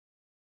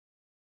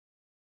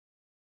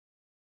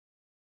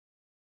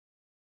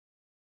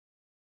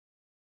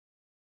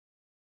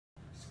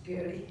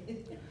Scary.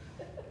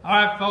 All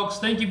right, folks,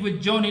 thank you for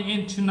joining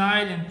in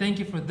tonight, and thank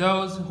you for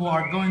those who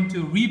are going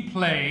to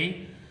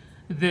replay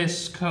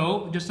this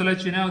code. Just to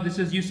let you know, this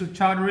is Yusuf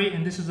Chowdhury,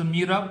 and this is a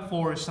meetup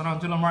for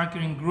Sarantula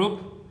Marketing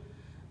Group.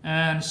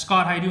 And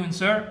Scott, how you doing,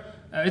 sir?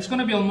 It's going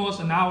to be almost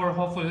an hour,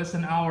 hopefully less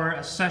than an hour,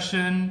 a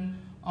session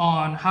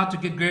on how to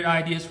get great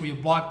ideas for your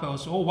blog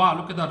posts. Oh wow,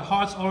 look at that,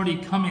 hearts already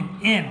coming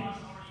in.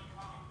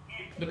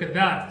 Look at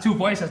that, 2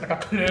 voices like a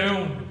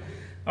clown.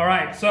 All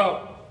right,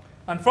 so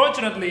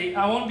unfortunately,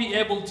 I won't be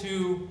able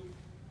to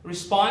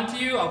respond to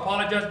you. I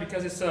apologize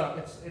because it's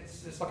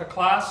like a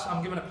class.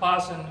 I'm giving a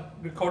class and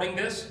recording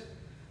this.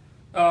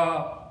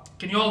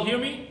 Can you all hear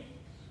me?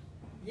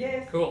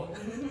 Yes. Cool.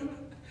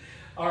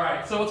 All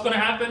right. So what's going to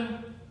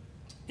happen?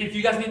 If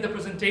you guys need the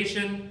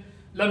presentation,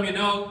 let me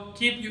know.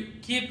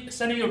 Keep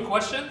sending your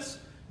questions,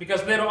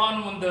 because later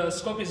on when the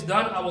scope is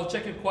done, I will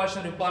check your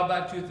question and reply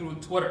back to you through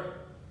Twitter.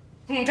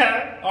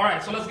 Okay. All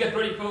right. So let's get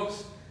ready,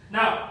 folks.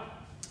 Now,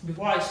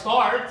 before I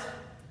start,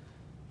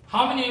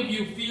 how many of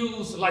you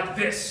feels like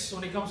this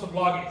when it comes to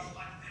blogging?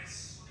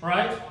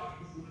 Right?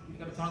 You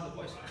gotta turn on the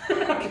voice.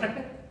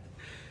 Okay.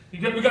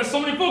 We got so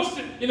many folks,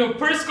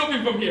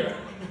 periscoping from here.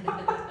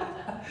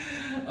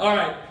 All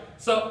right.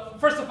 So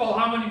first of all,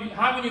 how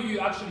many of you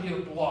actually here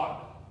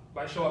blog?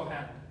 By show of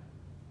hand.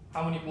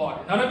 How many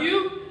blog? None of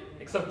you,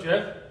 except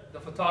Jeff, the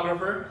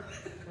photographer.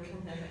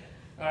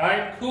 All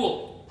right.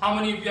 Cool. How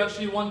many of you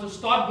actually want to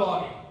start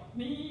blogging?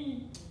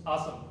 Me.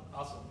 Awesome.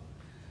 Awesome.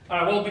 All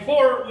right. Well,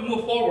 before we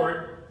move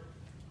forward.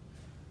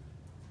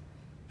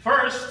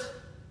 First,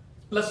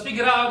 let's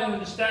figure out and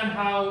understand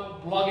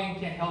how blogging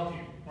can help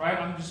you, right?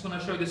 I'm just going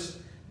to show you this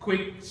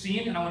quick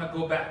scene and I want to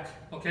go back,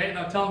 okay?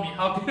 Now tell me,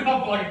 how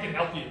blogging can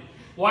help you?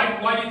 Why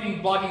do you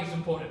think blogging is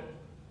important?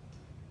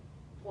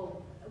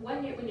 Well,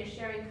 when you're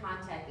sharing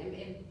content,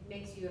 it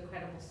makes you a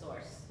credible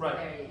source.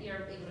 Right.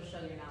 You're able to show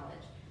your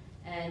knowledge.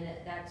 And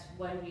that's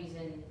one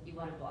reason you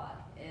want to blog,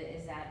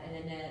 is that.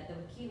 And then the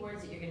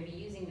keywords that you're going to be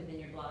using within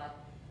your blog,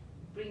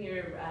 bring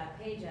your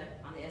page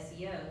up on the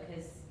SEO,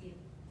 because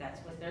that's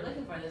what they're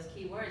looking for, those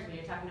keywords. When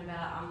you're talking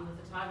about, I'm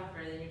a photographer,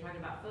 then you're talking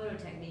about photo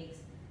techniques,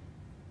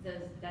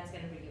 that's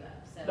going to bring you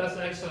up. So that's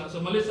excellent. So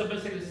Melissa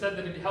basically said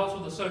that it helps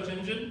with the search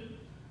engine,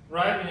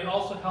 right? And it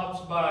also helps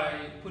by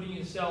putting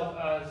yourself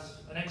as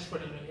an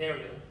expert in an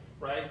area,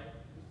 right?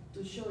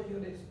 To show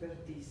your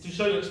expertise. To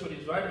show your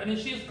expertise, right? And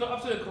she's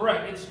absolutely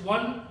correct. It's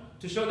one,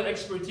 to show the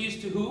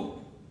expertise to who?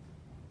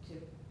 To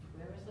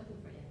whoever's looking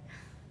for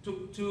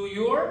you. To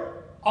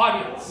your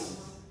audience.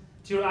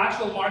 To your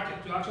actual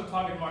market, to your actual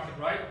target market,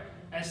 right?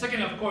 And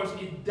second, of course,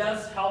 it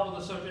does help with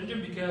the search engine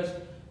because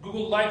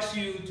Google likes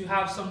you to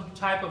have some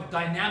type of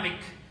dynamic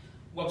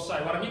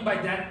website. What I mean by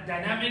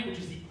dynamic, which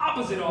is the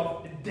opposite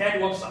of a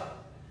dead website.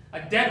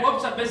 A dead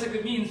website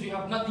basically means you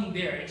have nothing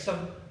there except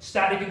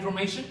static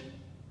information,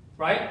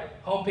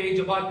 right? Homepage,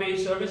 about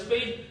page, service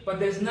page, but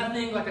there's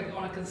nothing like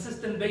on a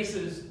consistent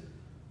basis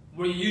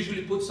where you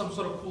usually put some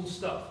sort of cool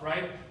stuff,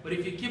 right? But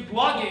if you keep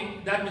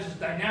blogging, that means it's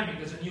dynamic.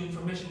 There's a new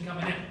information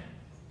coming in.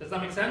 Does that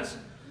make sense?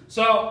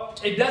 So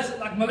it does,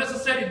 like Melissa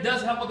said, it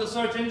does help with the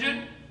search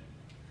engine.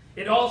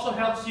 It also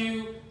helps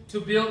you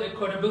to build a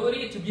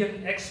credibility, to be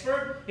an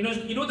expert. You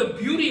know the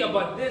beauty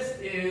about this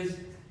is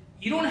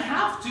you don't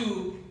have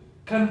to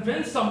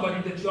convince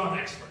somebody that you're an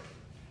expert.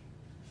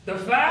 The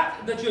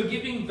fact that you're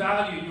giving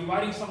value, you're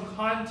writing some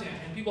content,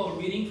 and people are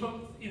reading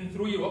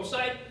through your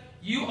website,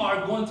 you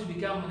are going to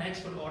become an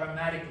expert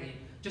automatically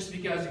just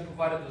because you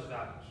provided those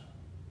values.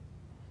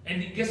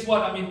 And guess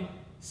what? I mean,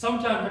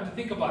 sometimes you have to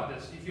think about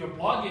this. If you're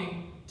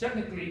blogging,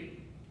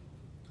 technically,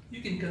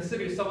 you can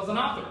consider yourself as an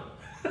author,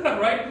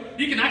 right?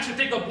 You can actually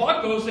take a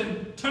blog post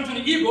and turn to an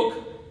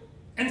ebook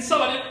and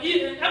sell it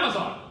in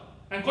Amazon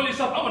and call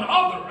yourself, I'm an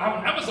author, I have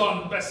an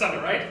Amazon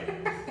bestseller, right?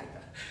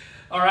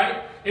 All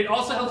right? It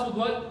also helps with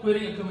what?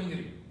 Creating a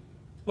community.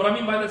 What I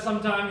mean by that,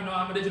 sometimes,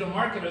 I'm a digital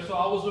marketer, so I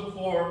always look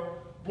for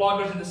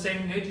bloggers in the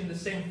same niche, in the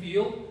same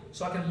field,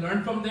 so I can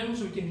learn from them,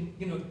 so we can,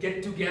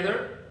 get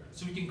together,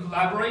 so we can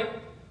collaborate.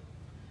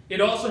 It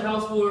also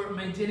helps for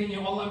maintaining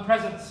your online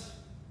presence,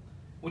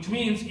 which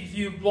means if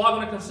you blog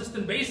on a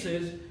consistent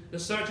basis, the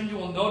search engine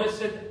will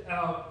notice it,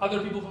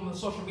 other people from the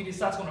social media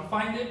sites are going to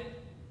find it.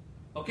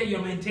 Okay,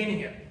 you're maintaining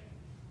it.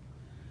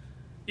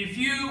 If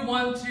you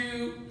want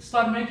to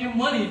start making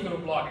money through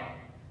blogging,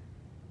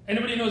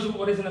 anybody knows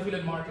what is an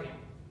affiliate marketing?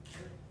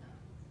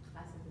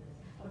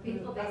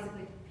 People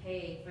basically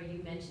pay for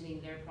you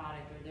mentioning their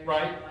product or their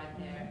right. show right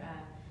there.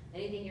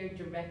 Anything you're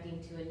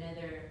directing to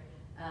another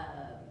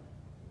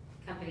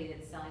company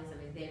that's selling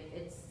something,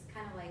 it's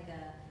kind of like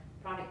a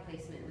product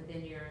placement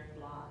within your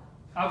blog.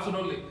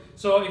 Absolutely.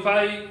 So if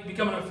I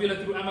become an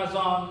affiliate through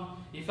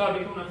Amazon, if I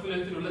become an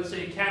affiliate through, let's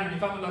say, Canon,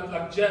 if I'm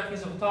like Jeff,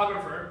 he's a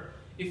photographer,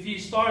 if he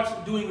starts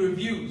doing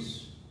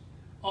reviews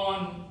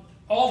on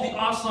all the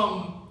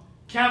awesome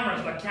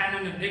cameras like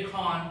Canon and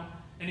Nikon,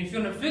 and if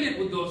you're an affiliate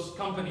with those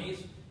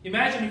companies,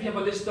 imagine if you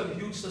have a list of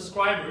huge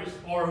subscribers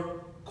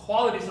or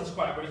quality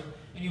subscribers,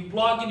 and you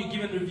blog in, you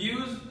give in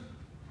reviews,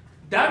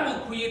 that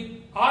will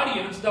create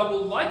audience that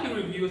will like your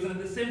reviews and at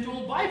the same time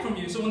will buy from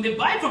you. So when they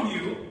buy from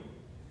you,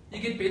 you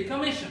get paid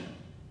commission,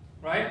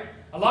 right?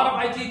 A lot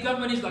of IT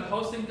companies, like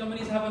hosting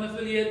companies, have an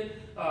affiliate.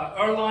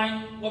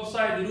 Airline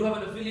website, they do have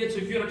an affiliate. So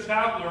if you're a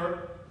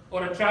traveler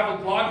or a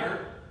travel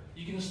blogger,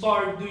 you can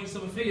start doing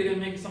some affiliate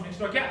and make some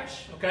extra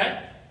cash,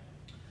 okay?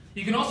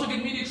 You can also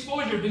get media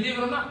exposure, believe it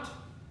or not.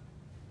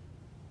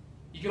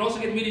 You can also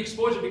get media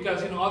exposure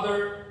because, you know,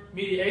 other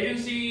media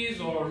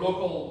agencies or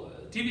local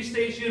TV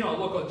station or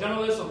local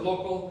journalists or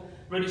local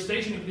radio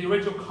station, if they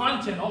read your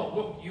content, oh,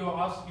 look, you're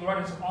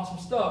writing some awesome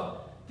stuff,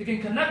 they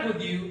can connect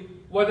with you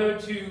whether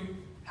to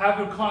have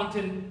your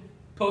content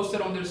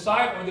posted on their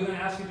site or they're going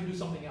to ask you to do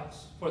something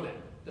else for them.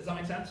 Does that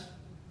make sense?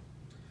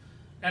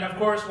 And of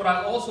course, what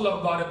I also love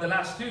about it, the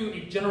last two,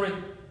 it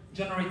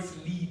generates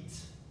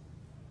leads.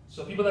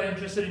 So people that are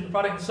interested in your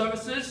product and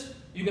services,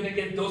 you're going to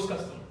get those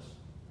customers.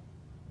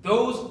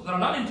 Those that are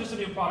not interested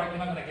in your product,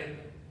 you're not going to get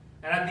them.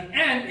 And at the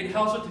end, it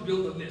helps you to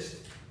build a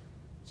list.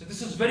 So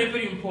this is very,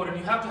 very important.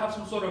 You have to have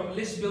some sort of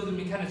list building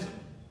mechanism,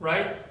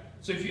 right?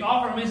 So if you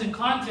offer amazing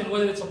content,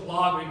 whether it's a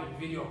blog or even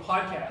video or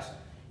podcast,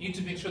 you need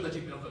to make sure that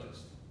you build a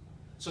list.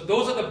 So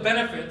those are the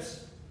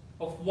benefits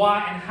of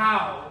why and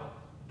how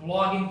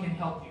blogging can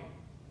help you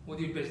with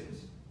your business.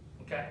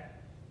 Okay?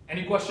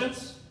 Any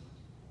questions?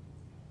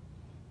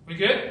 We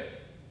good?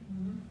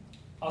 Mm-hmm.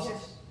 Awesome.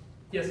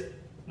 Yes. Yes?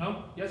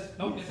 No? Yes?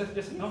 No? Yes? Yes?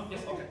 Yes? No?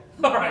 Yes? Okay.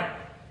 All right.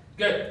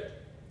 Good.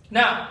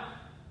 Now,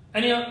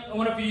 any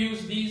one of you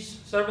use these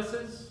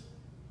services?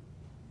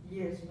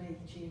 Yes,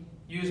 MailChimp.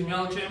 Use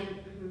MailChimp?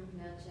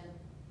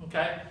 MailChimp.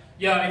 Okay.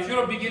 Yeah, if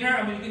you're a beginner,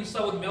 I mean, you can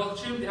start with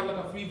MailChimp. They have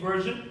like a free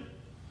version.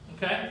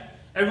 Okay?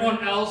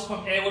 Everyone else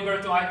from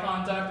Aweber to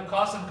iContact to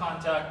Constant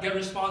Contact,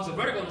 GetResponse to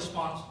Vertical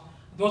Response,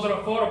 those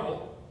are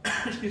affordable.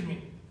 Excuse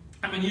me.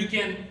 I mean, you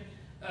can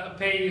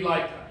pay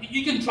like,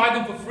 you can try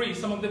them for free.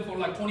 Some of them for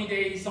like 20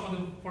 days, some of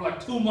them for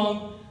like 2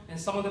 months, and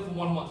some of them for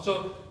 1 month.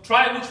 So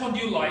try which one do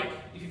you like.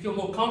 If you feel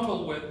more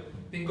comfortable with,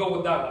 then go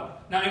with that one.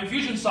 Now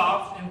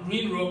Infusionsoft and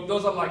Greenrope,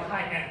 those are like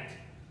high end.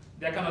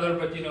 They're kind of a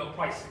little bit, you know,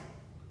 pricey.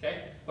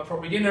 Okay? But for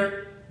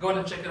beginner, go ahead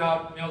and check it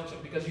out,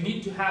 MailChimp, because you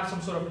need to have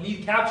some sort of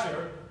lead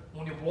capture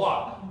on your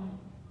blog.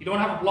 You don't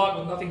have a blog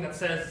with nothing that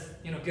says,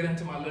 you know, get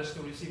into my list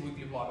to receive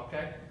weekly blog,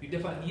 okay? You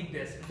definitely need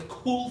this. And the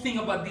cool thing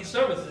about these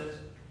services,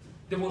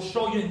 they will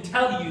show you and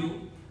tell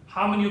you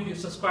how many of your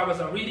subscribers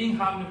are reading,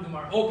 how many of them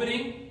are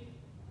opening,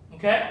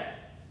 okay?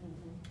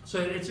 So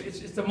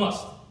it's a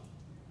must.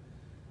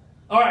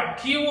 All right,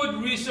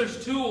 keyword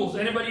research tools.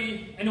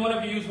 Anyone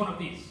of you use one of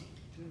these?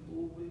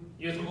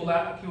 Use Google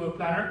Keyword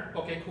Planner?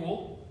 Okay,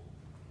 cool.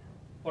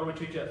 What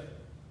about you, Jeff?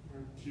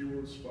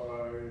 Keyword Spy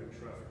and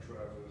Traffic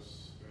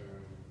Travis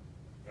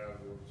and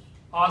AdWords.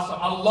 Awesome.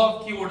 I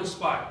love Keyword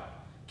Spy.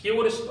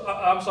 Keyword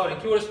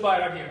Spy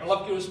right here. I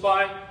love Keyword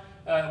Spy,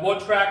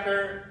 Word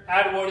Tracker,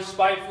 AdWords,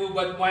 SpyFu,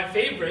 but my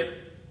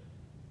favorite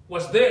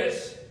was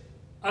this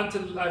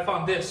until I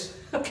found this.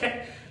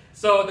 Okay.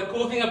 So the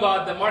cool thing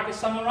about the Market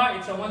Samurai,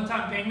 it's a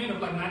one-time payment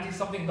of like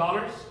 $90-something.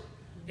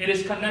 It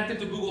is connected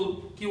to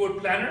Google Keyword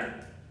Planner.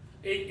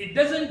 It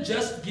doesn't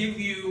just give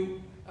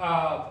you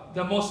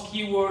the most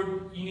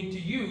keyword you need to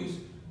use,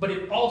 but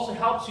it also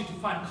helps you to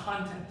find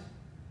content.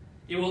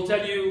 It will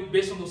tell you,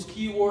 based on those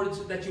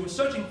keywords that you were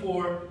searching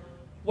for,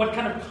 what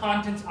kind of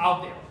content's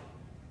out there.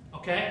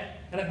 Okay?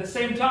 And at the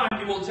same time,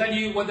 it will tell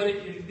you whether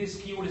this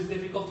keyword is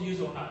difficult to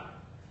use or not.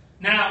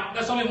 Now,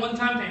 that's only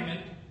one-time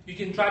payment. You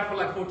can try it for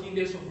like 14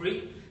 days for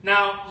free.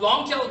 Now,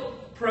 Longtail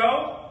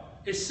Pro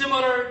is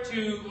similar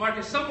to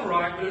Market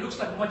Samurai, but it looks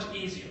like much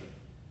easier.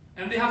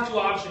 And they have two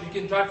options. You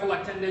can try it for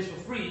like 10 days for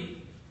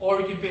free,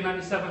 or you can pay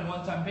 $97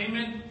 one-time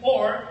payment,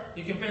 or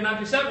you can pay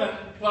 $97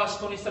 plus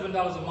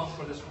 $27 a month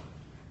for this one.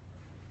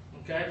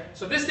 Okay?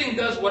 So this thing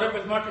does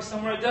whatever Market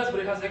Samurai does, but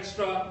it has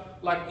extra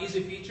like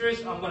easy features.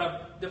 I'm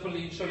gonna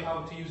definitely show you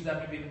how to use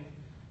that maybe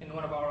in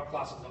one of our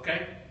classes.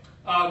 Okay?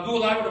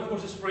 Google AdWords, of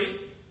course, is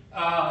free.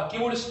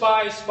 Keyword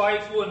Spy,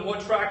 SpyFu, and Word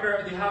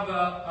Tracker, they have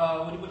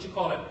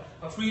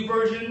a free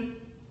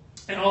version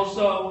and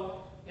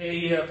also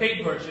a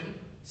paid version.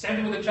 Same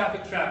thing with the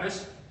Traffic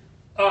Travis.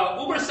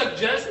 Uber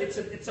Suggest,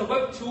 it's a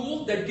web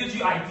tool that gives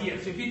you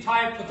ideas. So if you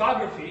type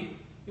photography,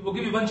 it will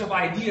give you a bunch of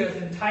ideas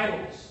and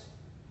titles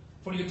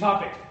for your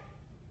topic.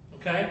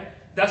 Okay?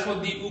 That's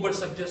what the Uber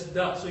Suggest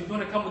does. So if you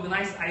want to come with a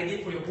nice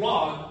idea for your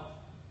blog,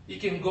 you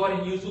can go ahead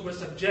and use Uber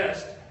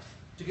Suggest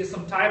to get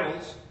some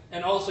titles,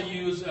 and also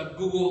use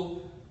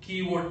Google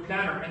Keyword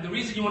Planner. And the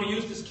reason you want to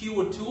use this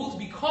keyword tool is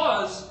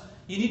because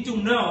you need to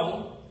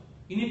know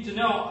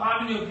how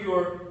many of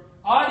your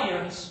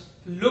audience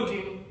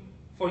looking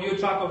for your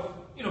type of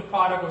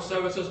product or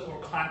services or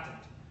content.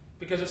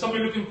 Because if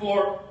somebody's looking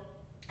for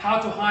how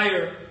to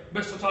hire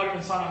best photographer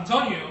in San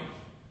Antonio,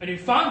 and you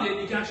found it,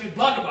 you can actually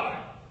blog about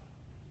it.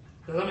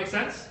 Does that make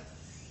sense?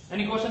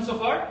 Any questions so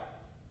far?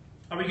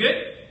 Are we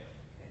good?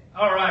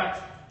 All right.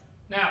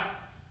 Now,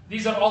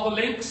 these are all the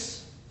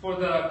links for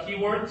the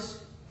keywords.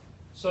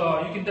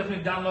 So you can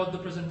definitely download the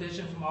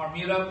presentation from our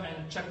Meetup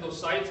and check those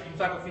sites. In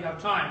fact, if we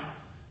have time,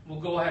 we'll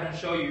go ahead and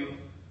show you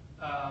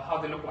how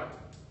they look like.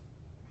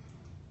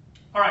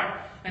 All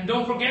right, and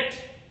don't forget,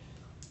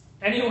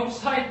 any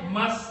website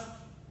must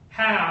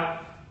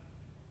have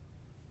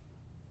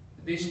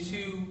these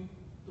two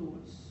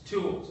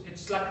tools.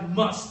 It's like a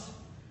must.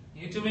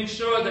 You need to make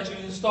sure that you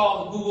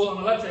install Google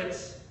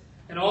Analytics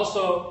and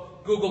also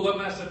Google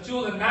Webmaster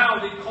Tool, and now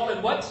they call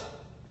it what?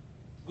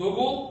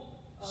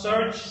 Google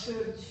Search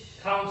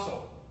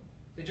Console.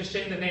 They just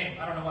changed the name.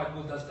 I don't know why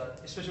Google does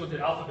that, especially with the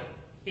alphabet.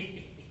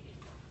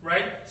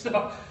 Right?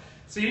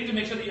 So you need to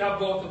make sure that you have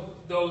both of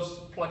those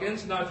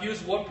plugins. Now, if you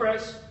use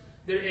WordPress,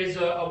 there is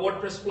a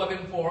WordPress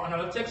plugin for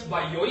analytics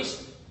by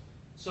Yoast.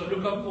 So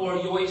look up for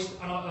Yoast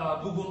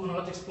Google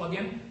Analytics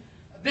plugin.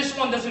 This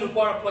one doesn't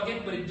require a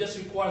plugin, but it just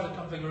requires a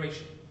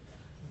configuration.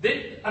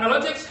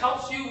 Analytics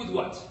helps you with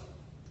what?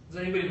 Does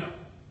anybody know?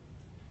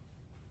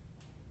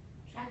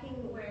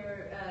 Tracking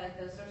where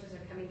those sources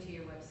are coming to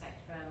your website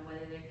from,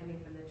 whether they're coming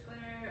from the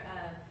Twitter.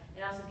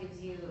 It also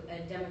gives you a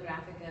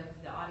demographic of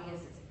the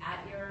audience that's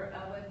at your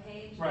web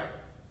page. Right.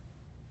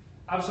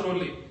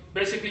 Absolutely.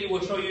 Basically, it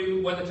will show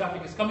you where the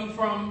traffic is coming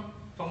from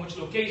which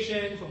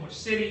location, from which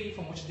city,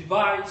 from which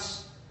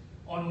device,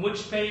 on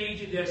which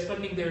page they're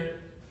spending their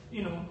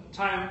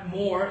time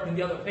more than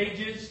the other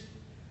pages,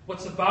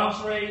 what's the bounce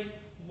rate,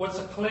 what's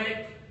a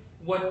click,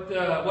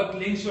 what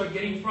links you are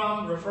getting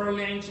from, referral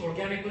links,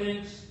 organic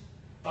links,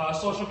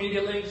 social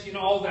media links,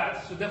 all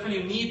that. So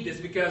definitely you need this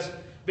because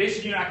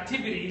based on your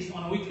activities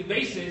on a weekly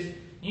basis,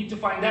 you need to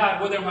find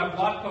out whether my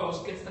blog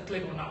post gets the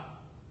click or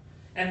not.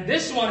 And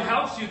this one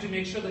helps you to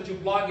make sure that your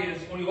blog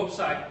or your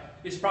website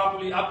is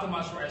properly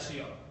optimized for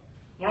SEO.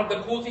 One of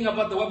the cool things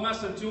about the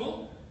Webmaster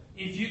Tool,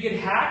 if you get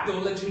hacked, they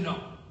will let you know.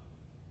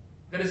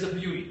 That is the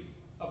beauty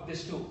of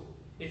this tool.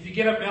 If you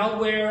get a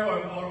malware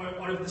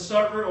or if the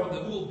server or the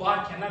Google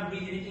bot cannot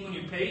read anything on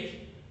your page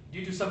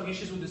due to some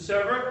issues with the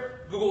server,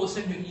 Google will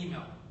send you an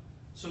email.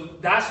 So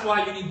that's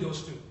why you need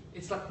those two.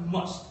 It's like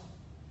must.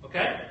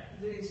 Okay?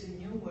 There is a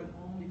new one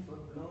only for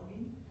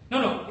blogging.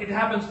 No, it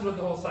happens throughout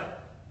the whole site.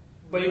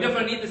 But you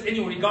definitely need this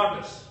anyway,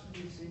 regardless.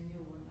 It's a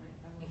new one.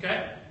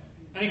 Okay?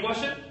 Any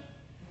question?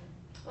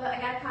 Well, I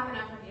got a comment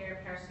off of your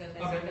Periscope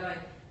as Okay. we're going.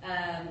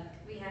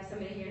 We have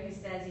somebody here who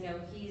says,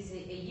 he's a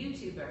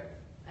YouTuber,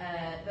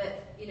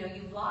 but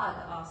you blog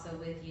also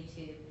with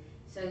YouTube.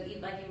 So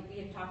like we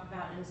have talked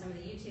about in some of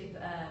the YouTube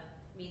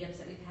meetups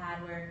that we've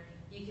had, where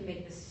you can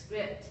make the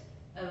script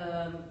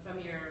from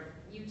your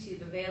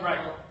YouTube available,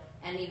 right,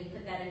 and you can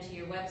put that into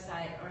your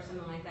website or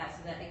something like that,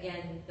 so that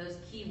again those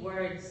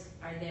keywords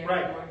are there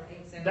right. for more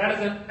things. So that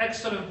is an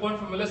excellent point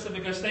from Melissa,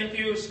 because thank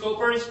you,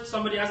 Scopers.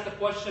 Somebody asked a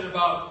question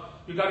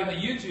regarding the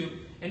YouTube,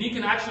 and you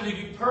can actually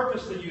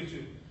repurpose the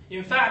YouTube.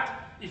 In fact,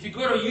 if you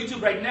go to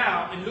YouTube right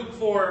now and look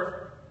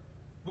for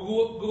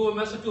Google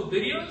Webmaster Tool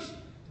videos,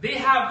 they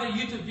have the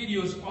YouTube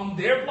videos on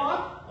their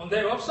blog, on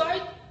their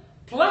website,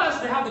 plus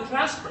they have the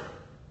transcript.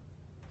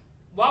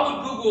 Why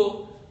would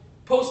Google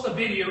post a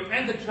video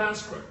and the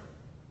transcript?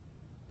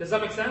 Does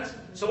that make sense?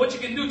 So what you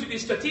can do to be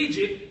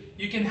strategic,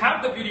 you can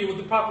have the video with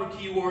the proper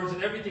keywords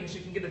and everything so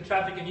you can get the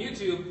traffic in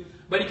YouTube,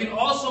 but you can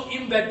also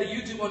embed the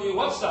YouTube on your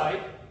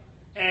website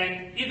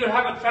and either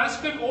have a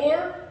transcript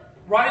or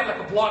write it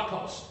like a blog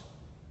post.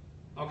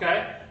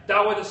 Okay?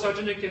 That way the search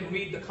engine can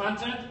read the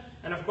content,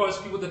 and of course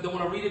people that don't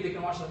want to read it, they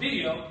can watch the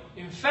video.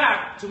 In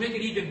fact, to make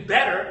it even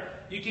better,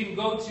 you can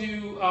go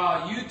to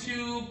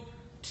YouTube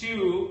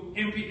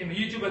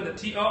and the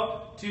TO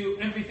to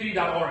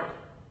mp3.org.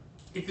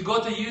 If you go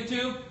to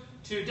YouTube,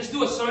 just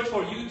do a search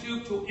for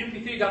YouTube to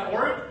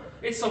mp3.org.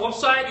 It's a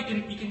website.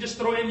 You can just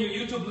throw in your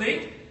YouTube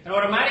link, and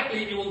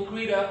automatically it will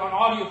create an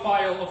audio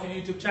file of your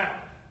YouTube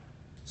channel.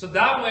 So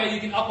that way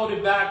you can upload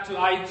it back to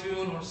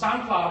iTunes or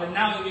SoundCloud, and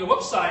now on your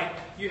website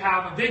you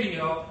have a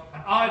video,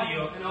 an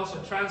audio, and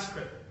also a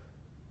transcript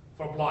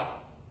for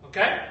blogging.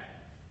 Okay?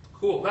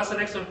 Cool. That's an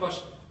excellent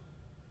question.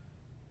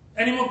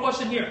 Any more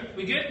question here?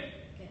 We good?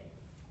 Okay.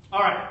 All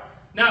right.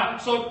 Now,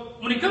 so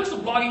when it comes to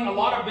blogging, a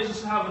lot of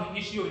businesses have an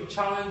issue or a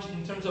challenge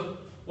in terms of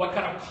what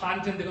kind of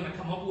content they're going to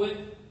come up with.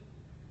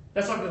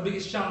 That's like the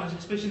biggest challenge,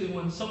 especially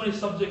when so many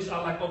subjects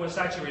are like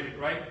oversaturated,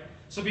 right?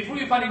 So before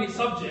you find any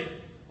subject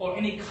or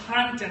any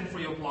content for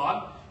your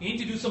blog, you need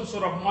to do some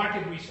sort of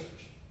market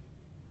research.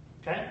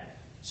 Okay?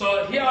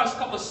 So here are a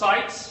couple of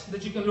sites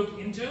that you can look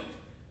into,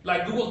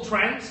 like Google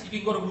Trends. You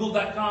can go to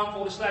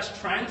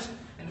google.com/trends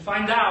and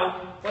find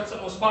out what's the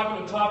most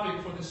popular topic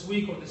for this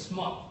week or this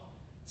month.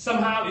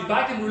 Somehow, if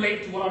I can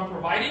relate to what I'm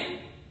providing,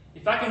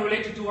 if I can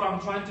relate to what I'm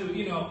trying to,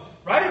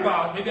 write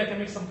about, maybe I can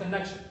make some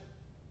connection.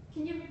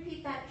 Can you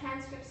repeat that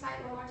transcript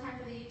site one more time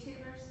for the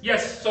YouTubers?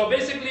 Yes, so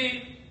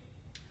basically,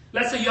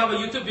 let's say you have a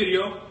YouTube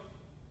video,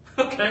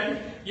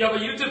 okay? You have a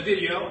YouTube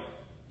video.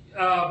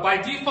 By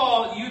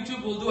default,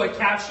 YouTube will do a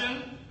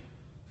caption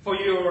for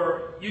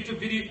your YouTube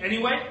video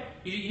anyway.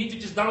 You need to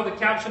just download the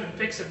caption and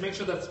fix it, make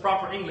sure that's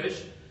proper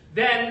English.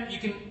 Then you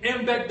can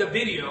embed the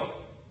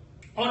video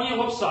on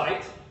your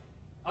website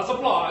as a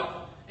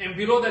blog, and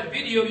below that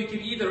video you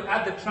can either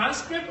add the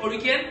transcript or you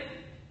can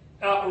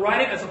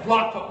write it as a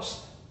blog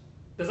post.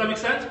 Does that make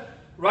sense?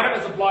 Write it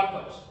as a blog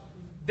post.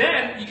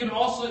 Then you can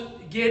also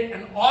get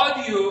an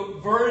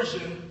audio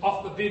version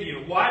of the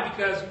video. Why?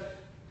 Because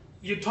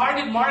your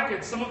target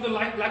market, some of them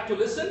like to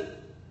listen,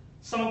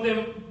 some of them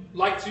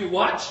like to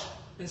watch,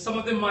 and some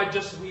of them might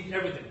just read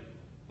everything.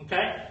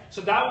 Okay? So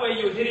that way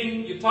you're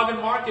hitting your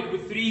target market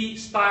with 3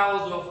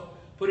 styles of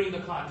putting the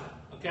content.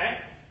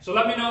 Okay? So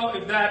let me know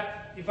if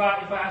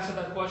I answered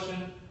that question.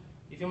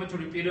 If you want me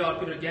to repeat it, I'll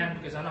repeat it again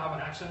because I don't have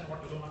an accent.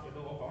 What does not do?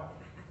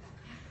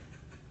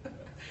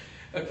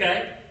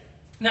 Okay?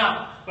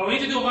 Now, but we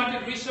need to do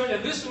market research,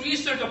 and this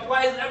research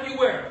applies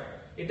everywhere.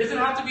 It doesn't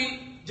have to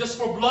be just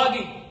for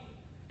blogging.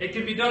 It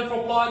can be done for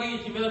blogging,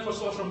 it can be done for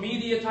social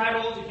media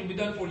titles, it can be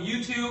done for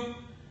YouTube,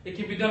 it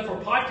can be done for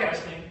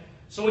podcasting.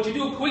 So what you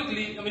do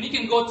quickly, you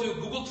can go to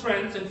Google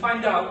Trends and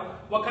find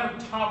out what kind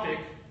of topic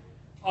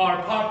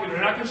are popular.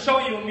 And I can show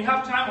you, when we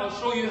have time, I'll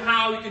show you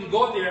how you can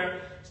go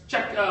there,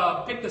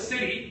 pick the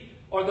city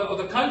or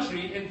the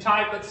country and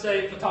type, let's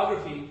say,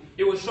 photography.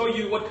 It will show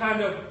you what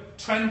kind of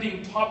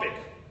trending topic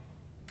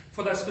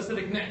for that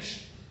specific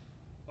niche.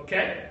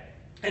 Okay?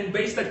 And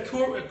based on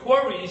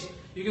queries,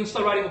 you can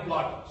start writing a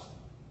blog post.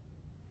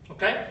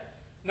 Okay?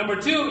 Number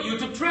 2,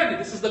 YouTube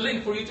Trend. This is the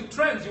link for YouTube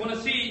Trends. You want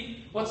to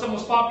see what's the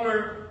most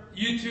popular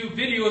YouTube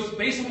videos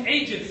based on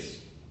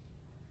ages.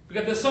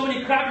 Because there's so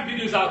many crappy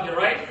videos out there,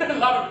 right? A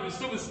lot of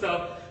stupid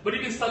stuff. But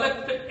you can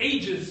select the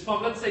ages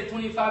from, let's say,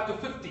 25 to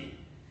 50.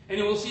 And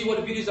you will see what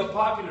videos are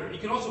popular. You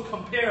can also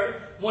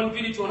compare one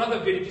video to another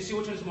video to see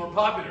which one is more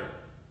popular.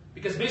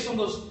 Because based on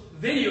those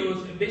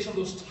videos and based on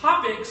those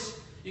topics,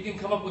 you can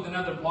come up with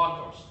another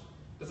blog post.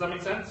 Does that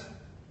make sense?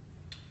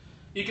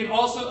 You can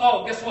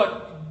also, guess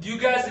what? Do you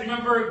guys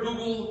remember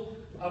Google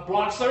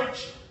blog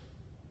search?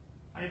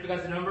 I don't know if you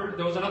guys remember.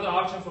 There was another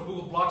option for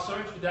Google blog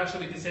search, but they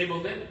actually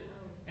disabled it.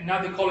 And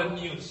now they call it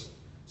news.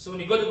 So when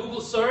you go to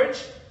Google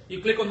search,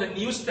 you click on the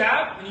news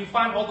tab and you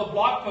find all the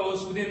blog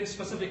posts within a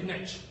specific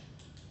niche.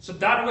 So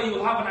that way you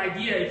will have an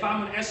idea. If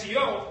I'm an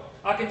SEO,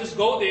 I can just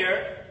go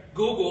there,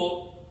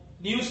 Google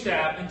news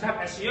tab and type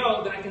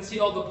SEO, then I can see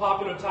all the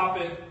popular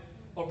topic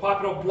or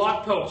popular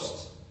blog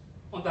posts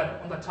on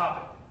that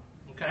topic.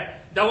 Okay?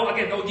 That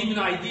will give me an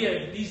idea.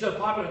 If these are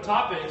popular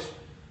topics,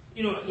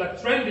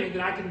 like trending,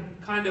 then I can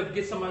kind of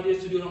get some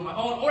ideas to do it on my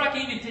own. Or I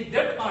can even take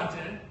their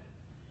content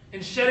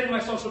and share it in my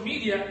social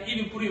media,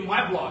 even put it in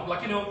my blog.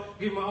 Like,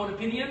 give my own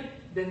opinion,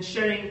 then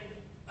sharing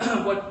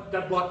what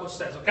that blog post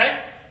says,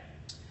 okay?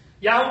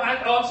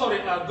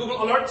 Google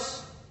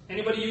Alerts.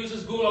 Anybody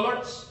uses Google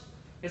Alerts?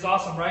 It's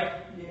awesome, right?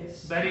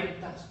 Yes. Betty?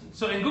 Fantastic.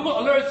 So in Google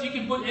Alerts, you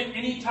can put in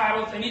any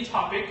titles, any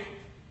topic,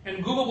 and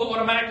Google will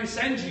automatically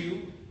send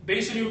you,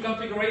 based on your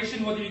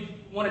configuration, whether you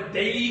want it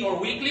daily or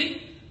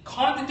weekly,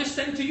 content just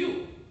sent to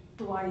you.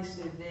 Twice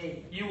a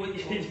day. You would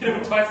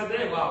twice a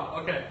day? Wow,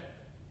 okay.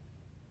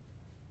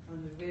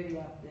 And very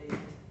updated.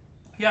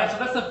 Yeah, so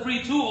that's a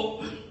free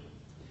tool.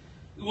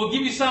 It will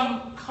give you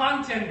some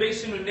content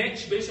based on your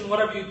niche, based on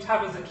whatever you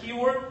type as a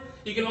keyword.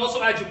 You can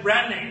also add your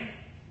brand name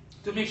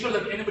to make sure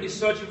that anybody's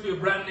searching for your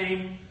brand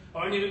name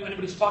or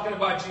anybody's talking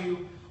about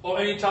you or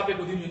any topic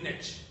within your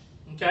niche.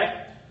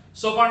 Okay?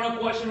 So far, no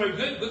question. Very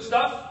good. Good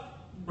stuff.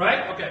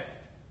 Right? Okay.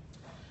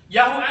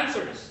 Yahoo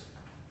Answers.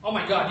 Oh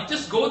my God. You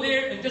just go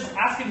there and just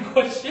ask a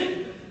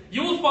question.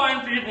 You will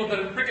find people that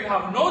freaking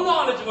have no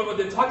knowledge about what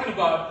they're talking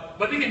about,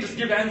 but they can just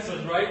give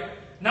answers, right?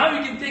 Now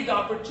you can take the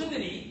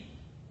opportunity.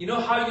 You know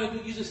how you're going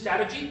to use a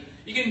strategy?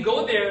 You can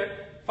go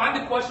there, find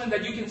the question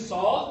that you can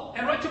solve,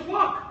 and write your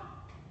blog.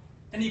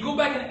 And you go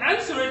back and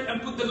answer it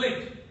and put the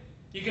link.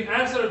 You can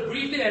answer it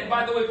briefly, and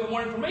by the way, for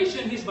more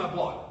information, here's my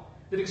blog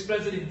that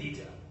explains it in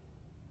detail.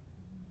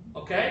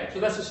 Okay? So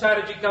that's the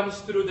strategy comes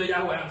through the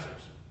Yahoo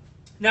Answers.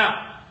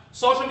 Now,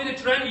 social media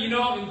trend,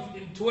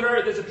 in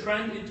Twitter, there's a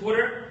trend in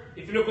Twitter.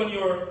 If you look on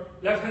your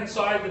left-hand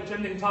side, the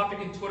trending topic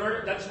in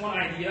Twitter, that's one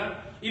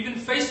idea. Even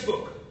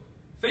Facebook.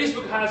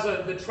 Facebook has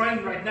the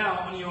trend right now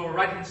on your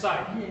right-hand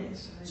side.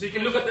 Yes. So you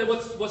can look at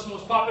what's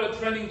most popular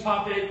trending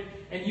topic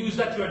and use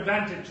that to your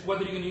advantage,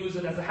 whether you're going to use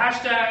it as a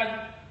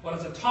hashtag or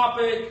as a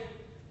topic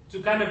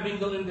to kind of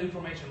mingle in the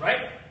information,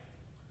 right?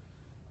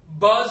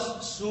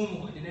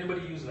 BuzzSumo. Did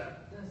anybody use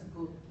that? That's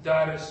good.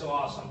 That is so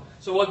awesome.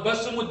 So what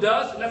BuzzSumo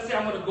does, let's say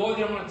I'm going to go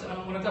there,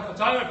 I'm going to type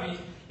photography,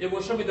 it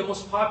will show me the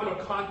most popular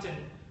content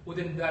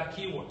within that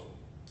keyword.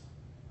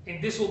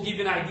 And this will give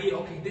you an idea,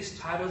 okay, this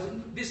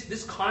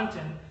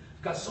content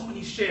got so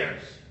many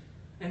shares,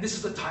 and this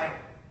is the title.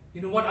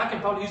 You know what, I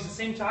can probably use the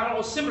same title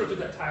or similar to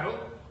that title,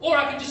 or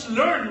I can just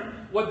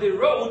learn what they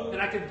wrote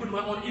and I can put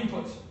my own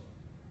input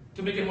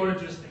to make it more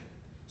interesting.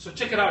 So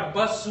check it out,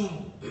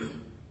 BuzzSumo.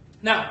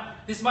 Now,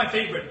 this is my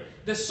favorite.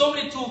 There's so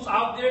many tools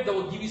out there that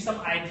will give you some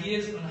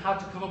ideas on how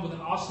to come up with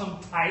an awesome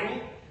title.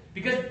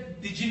 Because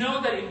did you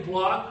know that in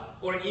blog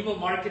or in email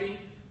marketing,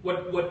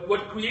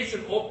 what creates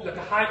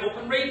a high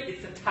open rate?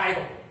 It's the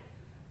title.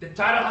 The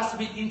title has to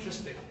be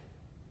interesting.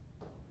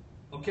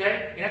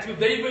 Okay? You have to be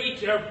very, very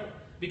careful.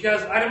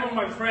 Because I remember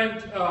my friend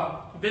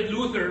Vid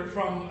Luther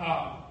from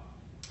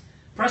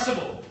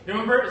Pressable.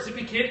 Remember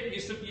Zippy Kid?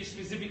 Used to be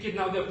Zippy Kid,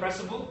 now they're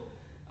Pressable.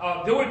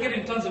 They were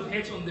getting tons of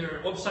hits on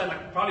their website,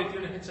 like probably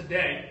 300 hits a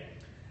day.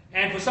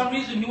 And for some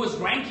reason, he was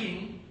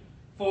ranking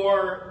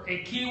for a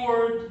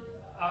keyword,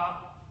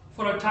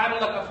 for a title,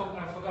 like I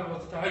forgot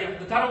what the title, yeah,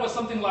 the title was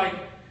something like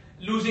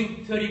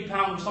losing 30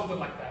 pounds or something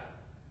like that.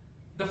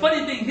 The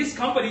funny thing, his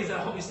company is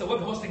a web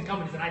hosting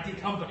company, it's an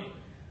IT company,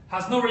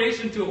 has no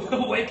relation to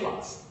weight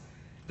loss.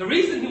 The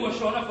reason he was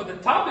showing up for the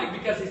topic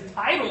because his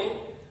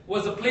title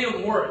was a play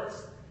on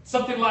words.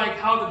 Something like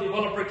how the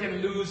developer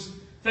can lose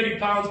 30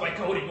 pounds by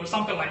coding or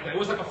something like that. It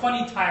was like a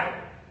funny title.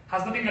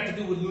 Has nothing to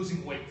do with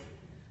losing weight.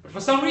 But for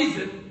some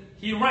reason,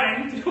 he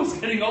ranked, he was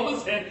getting all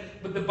this hit,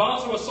 but the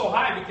bouncer was so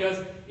high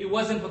because it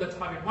wasn't for the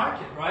target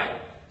market,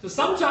 right? So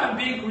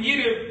sometimes being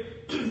creative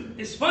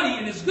is funny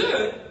and it's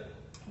good,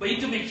 but you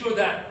need to make sure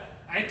that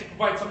I need to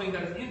provide something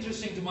that is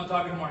interesting to my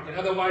target market.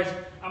 Otherwise,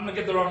 I'm going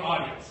to get the wrong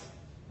audience.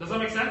 Does that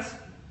make sense?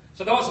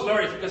 So that was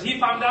hilarious because he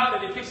found out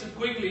and he fixed it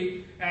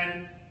quickly,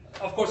 and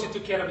of course he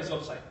took care of his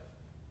website.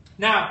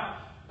 Now,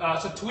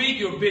 so Tweak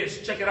Your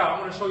Biz, check it out. I'm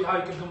going to show you how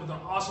you can come up with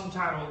an awesome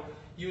title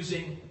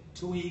using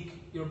Tweak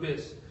Your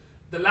Biz.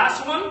 The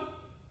last one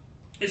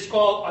is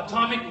called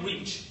Atomic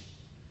Reach.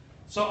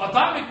 So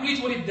Atomic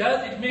Reach, what it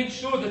does, it makes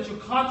sure that your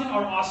content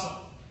are awesome.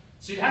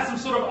 So it has some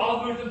sort of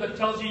algorithm that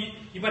tells you,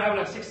 you might have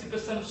like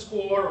 60%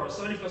 score or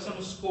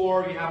 70%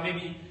 score, you have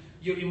maybe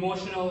your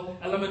emotional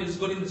element is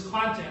good in this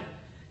content.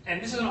 And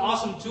this is an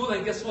awesome tool,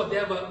 and guess what? They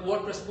have a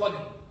WordPress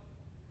plugin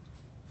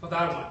for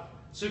that one.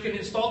 So you can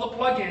install the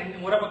plugin,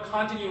 and whatever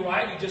content you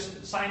write, you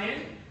just sign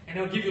in, and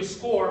it'll give you a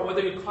score, whether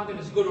your content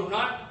is good or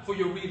not, for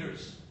your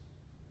readers.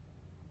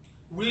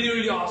 Really,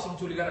 really awesome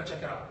tool. You gotta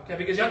check it out, okay?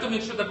 Because you have to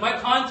make sure that my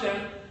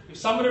content, if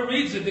somebody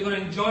reads it, they're gonna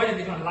enjoy it and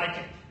they're gonna like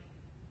it,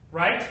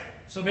 right?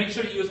 So make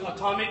sure you use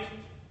Atomic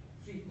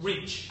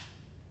Reach.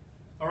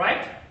 All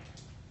right?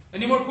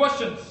 Any more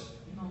questions?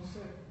 No, sir.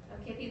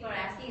 Okay, people are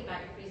asking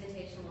about your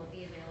presentation will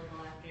be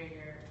available after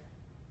your...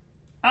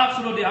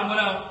 Absolutely.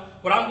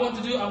 What I'm going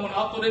to do, I'm going to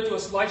upload it to a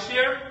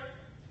SlideShare,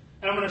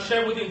 and I'm going to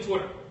share with you in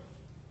Twitter,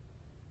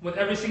 with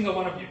every single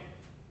one of you,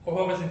 or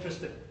whoever's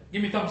interested.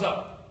 Give me a thumbs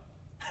up.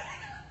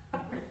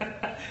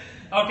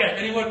 Okay,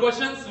 any more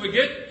questions? We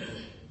good?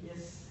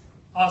 Yes.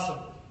 Awesome.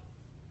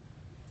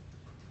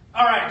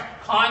 All right,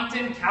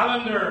 content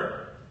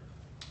calendar.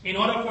 In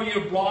order for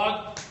your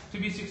blog to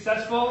be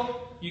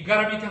successful, you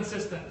gotta be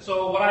consistent.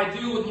 So what I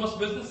do with most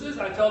businesses,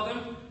 I tell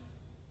them,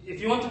 if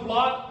you want to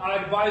blog, I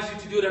advise you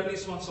to do it at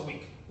least once a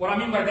week. What I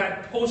mean by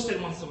that, post it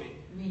once a week.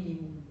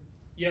 Minimum.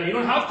 Yeah, you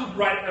don't have to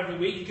write every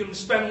week. You can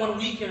spend one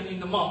weekend in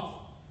the month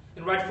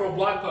and write for a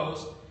blog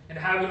post and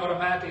have it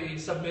automatically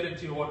submitted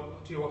to your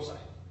website.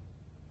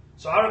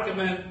 So I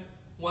recommend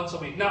once a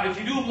week. Now, if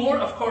you do more,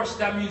 of course,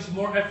 that means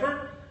more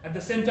effort. At the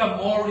same time,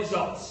 more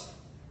results.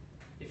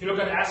 If you look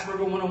at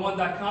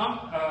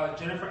Asperger101.com,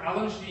 Jennifer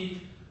Allen,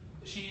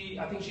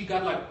 I think she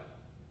got like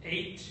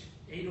eight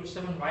or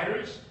seven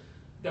writers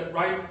that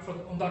write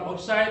on that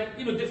website,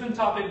 different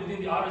topic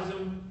within the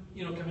autism,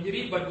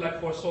 community, but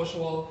like for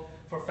social,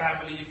 for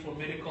family, for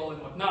medical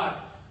and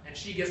whatnot. And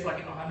she gets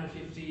like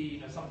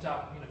 150,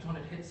 sometimes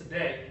 200 hits a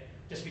day,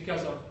 just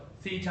because of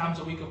 3 times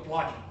a week of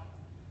blogging.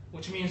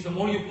 Which means the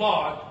more you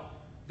blog,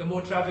 the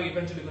more traffic you're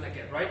eventually going to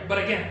get, right? But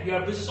again, we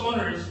are business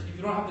owners. If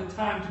you don't have the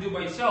time to do it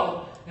by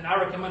yourself, then I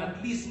recommend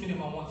at least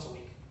minimum once a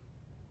week.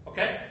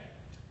 Okay?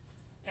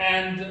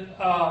 And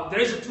there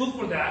is a tool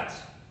for that.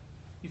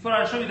 Before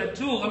I show you that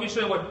tool, let me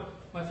show you what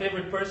my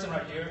favorite person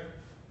right here,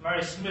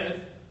 Mary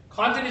Smith.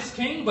 Content is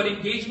king, but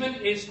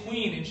engagement is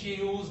queen, and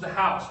she rules the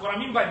house. What I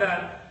mean by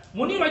that,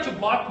 when you write your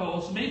blog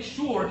post, make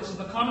sure, this is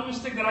the common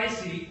mistake that I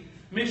see,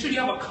 make sure you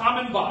have a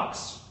comment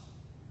box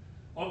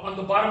on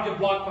the bottom of your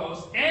blog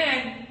post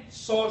and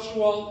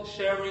social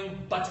sharing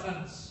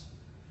buttons.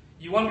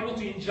 You want people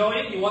to enjoy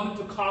it, you want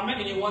them to comment,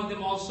 and you want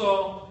them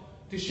also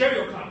to share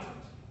your content.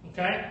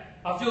 Okay?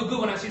 I feel good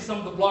when I see some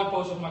of the blog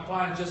posts of my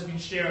clients just being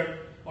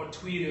shared or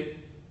tweeted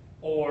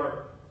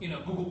or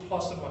Google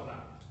Plus and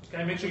whatnot.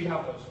 Okay? Make sure you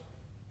have those.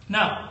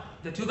 Now,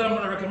 the tool that I'm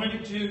going to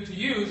recommend you to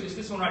use is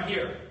this one right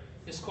here.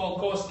 It's called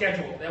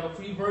CoSchedule. They have a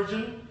free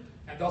version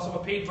and they also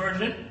have a paid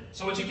version.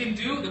 So what you can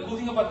do, the cool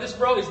thing about this,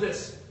 bro, is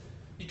this.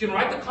 You can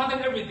write the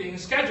content, everything,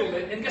 schedule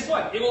it, and guess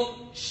what? It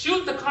will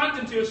shoot the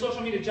content to your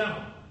social media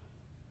channel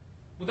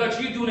without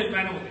you doing it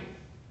manually.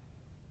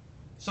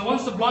 So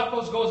once the blog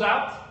post goes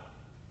out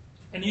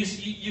and you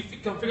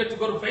configure to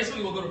go to Facebook,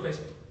 you will go to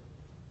Facebook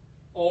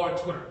or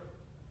Twitter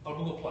or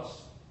Google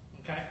Plus.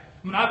 Okay?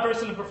 I mean, I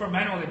personally prefer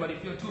manually, but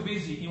if you're too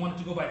busy, you want it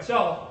to go by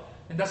itself,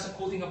 and that's the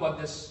cool thing about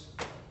this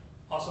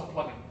awesome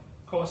plugin,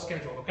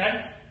 CoSchedule.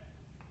 Okay?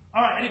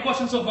 All right. Any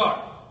questions so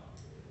far?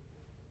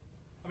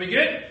 Are we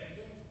good?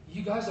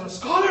 You guys are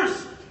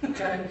scholars.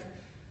 Okay.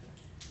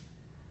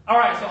 All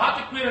right. So how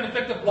to create an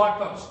effective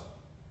blog post?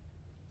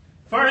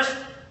 First,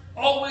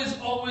 always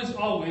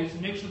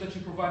make sure that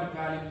you provide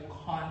valuable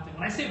content.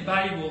 When I say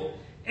valuable,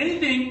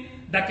 anything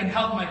that can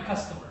help my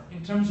customer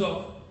in terms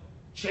of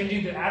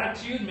changing their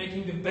attitude,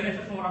 making them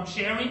benefit from what I'm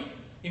sharing,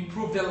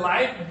 improve their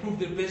life, improve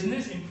their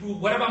business,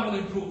 improve whatever I'm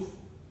going to improve.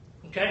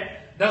 Okay?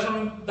 That's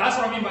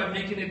what I mean by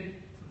making it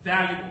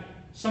valuable.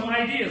 Some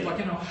ideas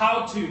like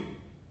how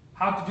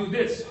how to do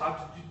this, how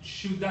to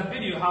shoot that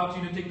video, how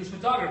to take this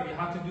photography,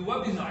 how to do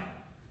web design,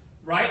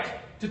 right?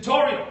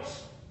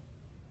 Tutorials,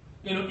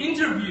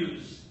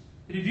 interviews,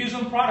 reviews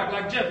on product.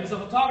 Like Jeff, he's a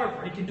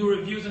photographer. He can do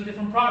reviews on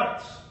different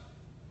products,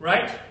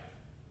 right?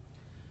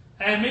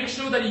 And make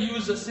sure that you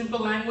use a simple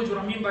language. What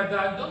I mean by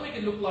that, don't make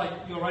it look like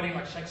you're writing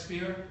like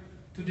Shakespeare,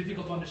 too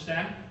difficult to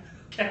understand.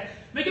 Okay,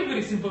 make it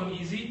really simple and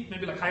easy.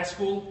 Maybe like high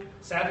school,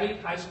 sadly,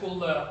 high school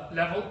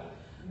level.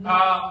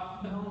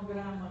 No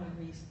grammar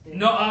mistake.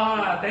 No,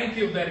 thank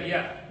you, Betty.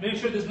 Yeah, make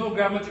sure there's no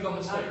grammatical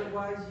mistake.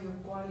 Otherwise, your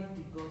quality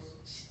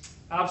goes.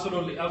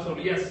 Absolutely,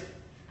 absolutely, yes.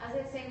 I was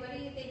going to say, what do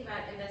you think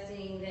about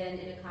investing then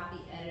in a copy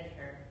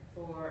editor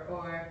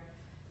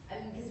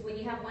because when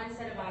you have one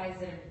set of eyes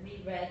that have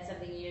reread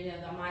something,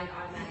 the mind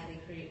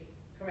automatically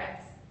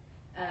corrects.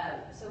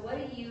 So what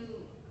do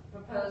you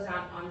propose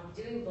on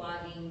doing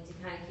blogging to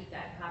kind of keep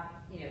that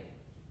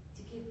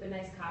to keep a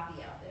nice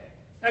copy out there?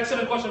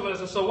 Excellent question,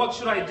 Melissa. So what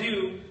should I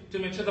do to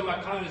make sure that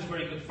my content is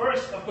very good?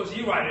 First, of course,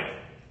 you write it,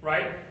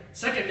 right?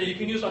 Secondly, you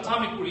can use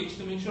atomic reach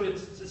to make sure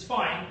it's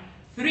fine.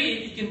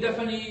 3, you can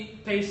definitely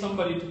pay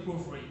somebody to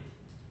proofread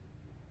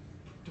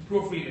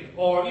it.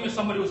 Or even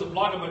somebody who's a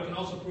blogger but can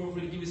also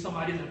proofread, give you some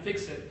ideas and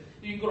fix it.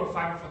 You can go to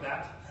Fiverr for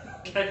that.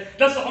 Okay?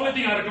 That's the only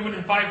thing I recommend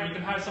in Fiverr. You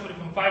can hire somebody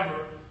from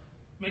Fiverr,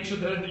 make sure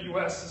they're in the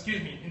US,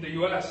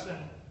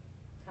 and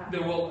they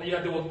will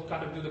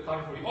kind of do the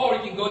copy for you. Or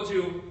you can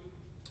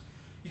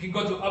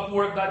go to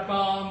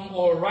Upwork.com,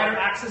 or Writer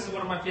Access is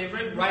one of my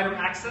favorite. Writer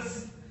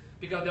Access,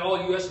 because they're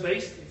all US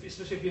based,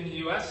 especially if you're in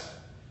the US.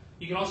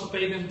 You can also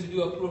pay them to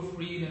do a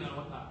proofread and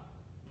whatnot.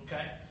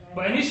 Okay?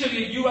 But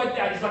initially, you write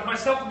that. It's like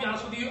myself, to be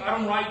honest with you, I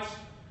don't write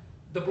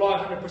the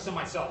blog 100%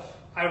 myself.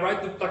 I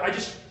I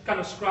just kind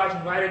of scratch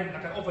and write it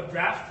like an off a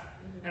draft,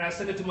 and I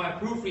send it to my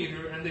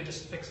proofreader, and they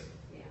just fix it.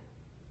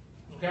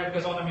 Yeah. Okay?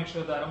 Because I want to make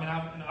sure that,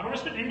 I don't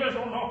speak English, I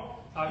don't know.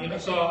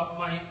 So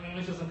my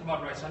English doesn't come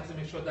out right, so I need to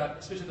make sure that,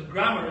 especially the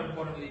grammar,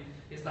 importantly,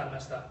 is not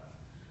messed up.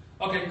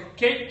 Okay,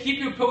 keep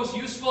your posts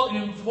useful and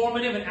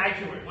informative and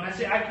accurate. When I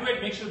say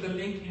accurate, make sure the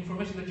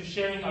information that you're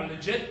sharing are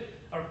legit,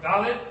 are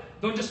valid.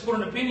 Don't just put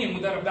an opinion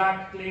without a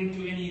backlink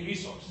to any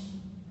resource.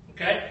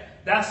 Okay?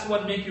 That's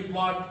what makes your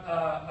blog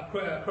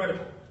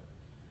credible.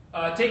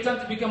 Take time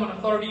to become an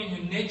authority in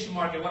your niche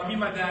market. What I mean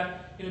by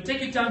that,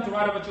 take your time to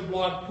write about your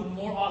blog, put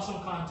more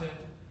awesome content.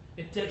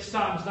 It takes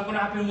time. It's not going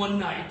to happen one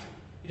night.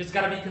 You just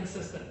got to be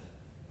consistent.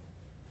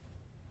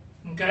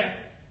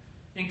 Okay?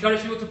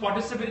 Encourage people to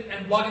participate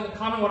and blog in the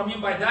comment. What I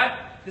mean by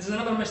that, this is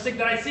another mistake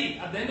that I see.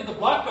 At the end of the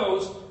blog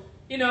post,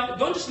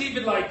 don't just leave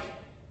it like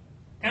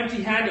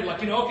empty-handed,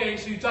 like, okay,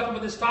 so you talk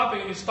about this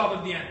topic and you stop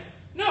at the end.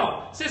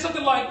 No, say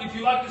something like, if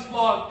you like this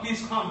blog,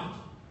 please comment.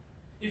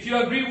 If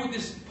you agree with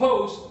this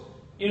post,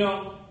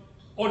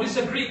 or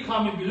disagree,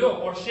 comment below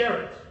or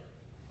share it.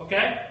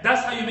 Okay?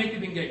 That's how you make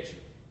it engage.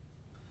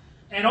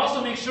 And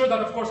also make sure that,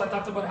 of course, I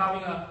talked about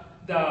having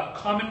the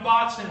comment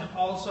box and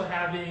also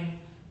having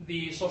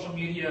the social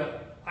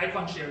media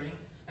icon sharing.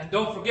 And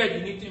don't forget,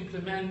 you need to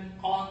implement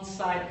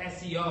on-site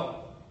SEO.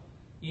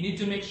 You need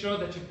to make sure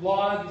that your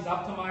blog is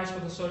optimized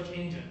for the search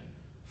engine.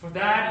 For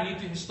that, you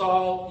need to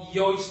install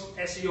Yoast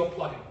SEO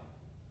plugin.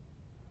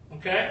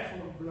 Okay?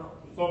 For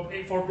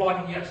blogging. For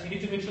blogging, yes. You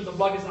need to make sure the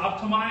blog is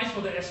optimized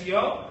for the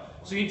SEO.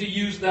 So you need to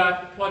use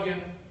that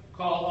plugin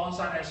called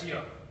on-site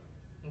SEO.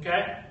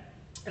 Okay?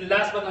 And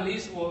last but not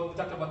least, we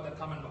talked about the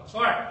comment box.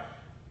 All right.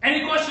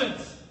 Any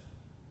questions?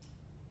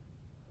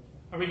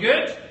 Are we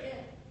good? Yeah.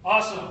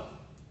 Awesome.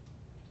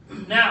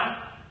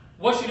 Now,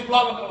 what should you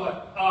blog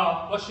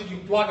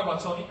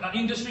about? So,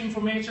 industry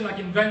information like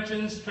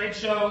inventions, trade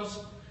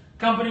shows,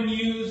 company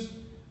news,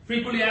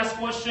 frequently asked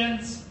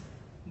questions,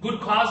 good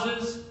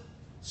causes,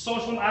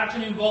 social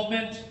action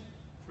involvement,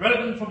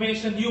 relevant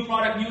information, new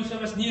product, new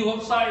service, new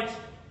website,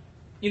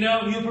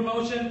 new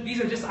promotion.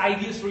 These are just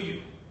ideas for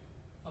you.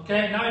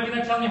 Okay? Now you're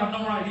gonna tell me you have no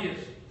more ideas.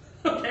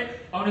 Okay?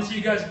 I want to see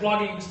you guys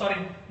blogging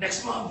starting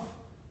next month.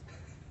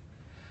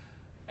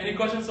 Any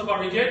questions so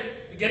far? You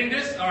getting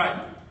this? All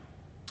right.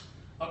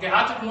 Okay,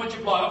 how to promote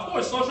your blog? Of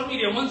course, social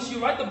media. Once you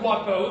write the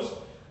blog post,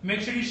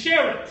 make sure you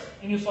share it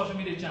in your social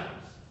media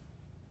channels.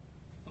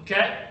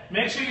 Okay?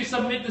 Make sure you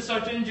submit the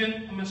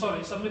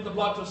submit the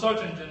blog to a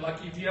search engine.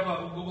 Like if you have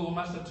a Google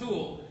Master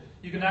tool,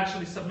 you can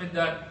actually submit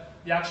the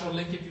actual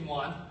link if you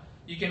want.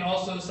 You can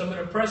also submit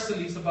a press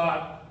release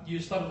about you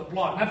started the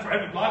blog. Not for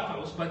every blog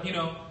post, but you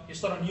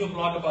start a new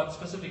blog about a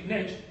specific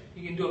niche,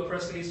 you can do a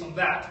press release on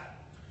that.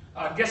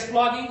 Guest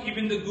blogging,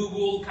 even the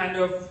Google kind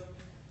of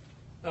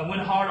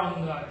went hard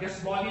on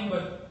guest blogging,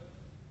 but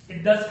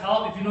it does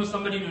help if you know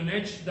somebody in your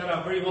niche that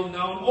are very well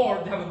known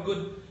or they have a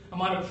good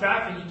amount of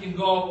traffic. You can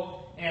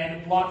go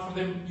and blog for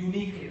them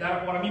uniquely.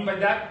 What I mean by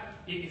that,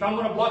 if I'm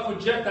going to blog for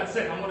Jeff, that's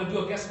it. I'm going to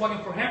do a guest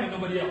blogging for him and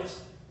nobody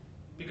else,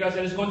 because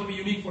it is going to be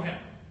unique for him.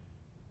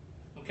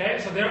 Okay,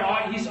 so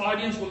his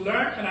audience will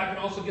learn, and I can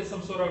also get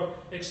some sort of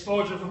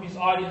exposure from his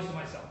audience to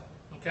myself.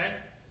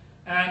 Okay,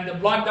 and the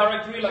blog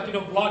directory, like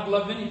Blog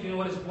Lovin', if you know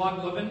what is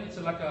Blog Lovin', it's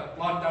like a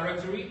blog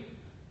directory.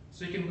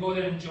 So you can go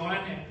there and join,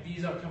 and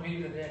these are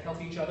communities that they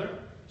help each other.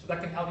 So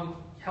that can help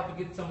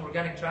you get some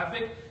organic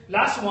traffic.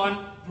 Last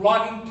one,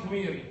 blogging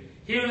community.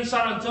 Here in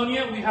San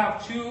Antonio, we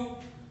have two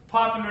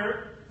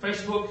popular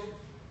Facebook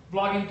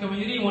blogging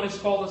community. One is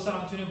called the San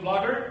Antonio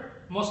Blogger,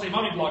 mostly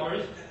mommy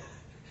bloggers.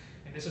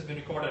 And this has been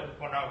recorded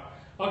for now.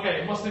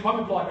 Okay, mostly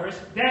mommy bloggers.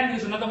 Then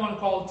there's another one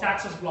called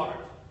Texas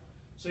Blogger.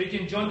 So you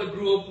can join the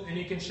group and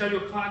you can share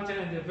your content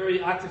in the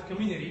very active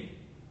community.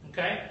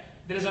 Okay.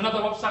 There's another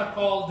website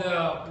called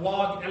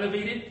Blog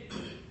Elevated.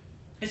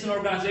 It's an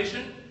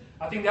organization.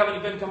 I think they have an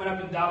event coming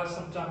up in Dallas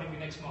sometime maybe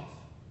next month.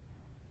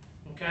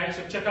 Okay,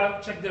 so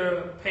check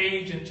their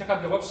page and check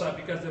out their website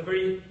because they're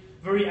very,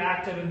 very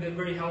active and they're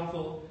very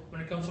helpful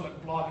when it comes to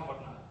like blog and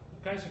whatnot.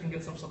 Okay, so you can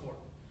get some support.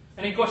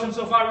 Any questions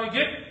so far? We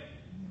good?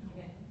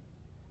 Okay.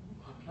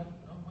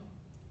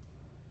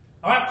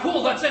 All right,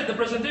 cool. That's it. The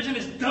presentation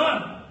is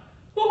done.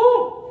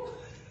 Woohoo!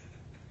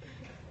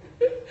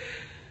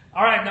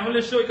 All right, now I'm going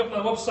to show you a couple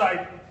of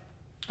websites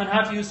on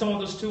how to use some of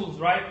those tools.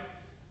 Right?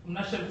 I'm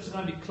not sure if it's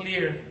going to be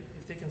clear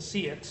if they can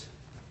see it.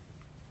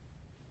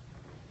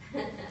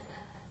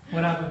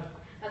 What happened?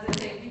 I was going to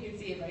say, if you can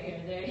see it right here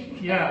and there.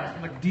 Yeah,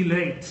 like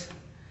delayed.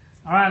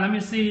 All right, let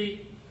me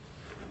see.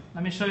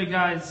 Let me show you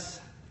guys.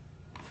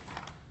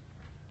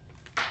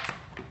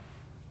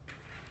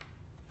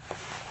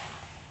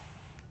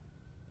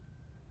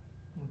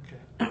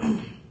 Okay.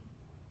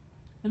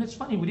 And it's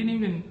funny, we didn't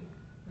even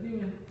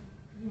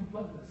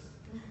plug this.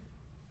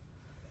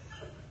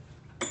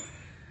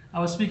 I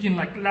was speaking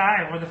like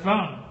live over the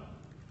phone.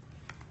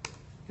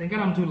 Thank God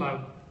I'm too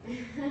loud.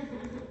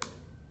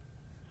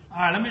 All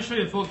right, let me show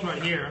you folks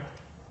right here.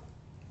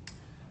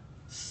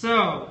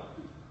 So,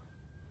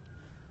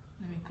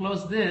 let me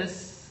close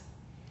this.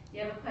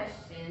 You have a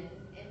question.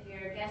 If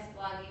you're guest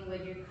blogging,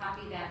 would you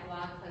copy that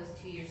blog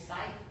post to your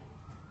site?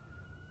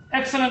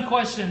 Excellent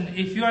question.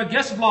 If you are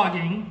guest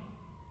blogging,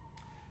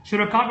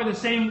 should I copy the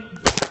same?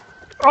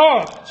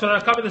 Oh, should I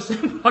copy the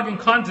same blogging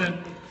content?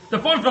 The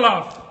phone fell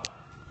off.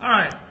 All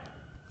right,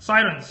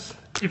 silence.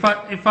 If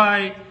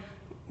I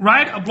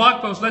write a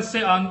blog post, let's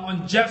say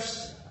on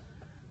Jeff's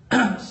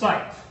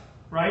site,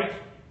 right?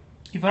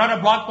 If I write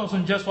a blog post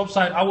on Jeff's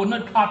website, I would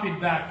not copy it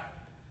back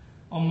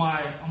on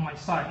my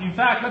site. In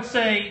fact, let's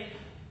say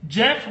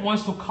Jeff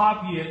wants to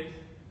copy it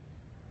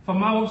from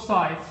my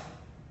website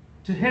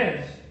to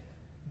his.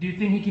 Do you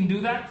think he can do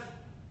that?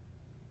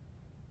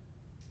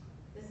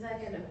 Is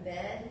that going to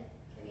embed?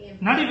 Can he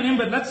embed? Not even him,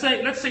 but let's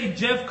say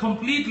Jeff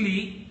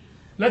completely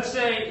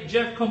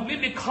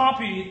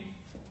copied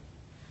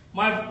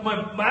my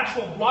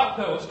actual blog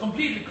post,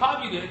 completely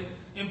copied it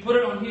and put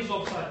it on his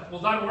website.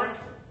 Will that work?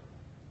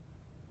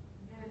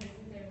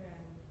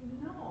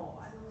 No,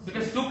 I don't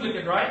Because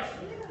duplicate, right?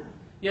 Yeah.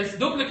 Yes,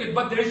 duplicate,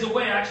 but there is a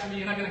way actually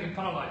you're not going to get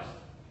penalized.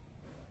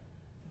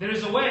 There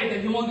is a way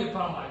that you won't get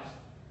penalized.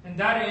 And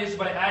that is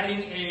by adding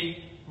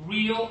a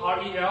real,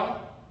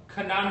 R-E-L,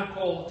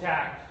 canonical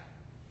tag.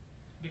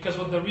 Because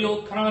what the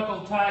real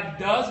canonical tag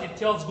does, it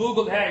tells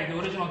Google, hey, the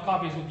original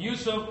copy is with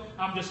Yusuf,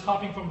 I'm just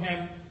copying from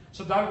him.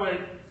 So that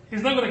way,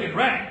 he's not going to get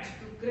ranked.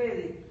 To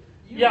credit.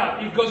 Yeah,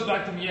 it goes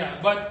back to me,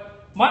 yeah.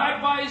 But my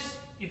advice,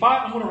 if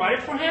I'm going to write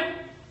it for him,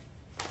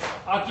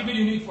 I'll keep it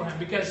unique for him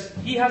because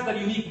he has that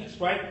uniqueness,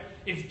 right?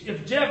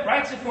 If Jeff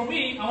writes it for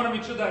me, I want to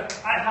make sure that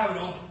I have it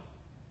on it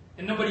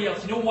and nobody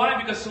else. You know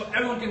why? Because so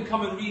everyone can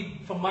come and read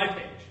from my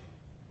page.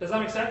 Does that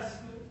make sense?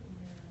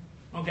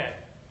 Okay.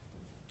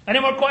 Any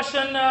more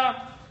question,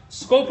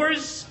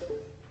 scopers?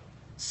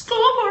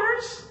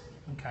 Scopers!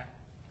 Okay.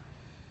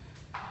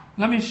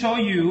 Let me show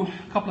you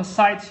a couple of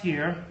sites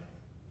here.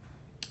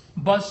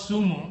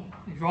 BuzzSumo,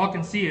 if you all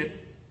can see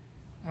it.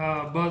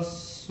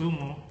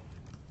 BuzzSumo.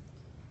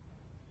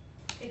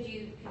 Could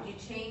you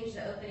change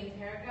the opening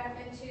paragraph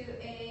into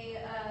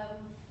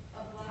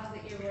a blog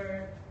that you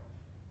were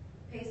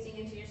pasting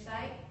into your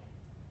site?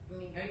 I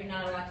mean, are you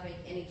not allowed to make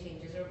any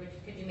changes, or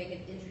could you make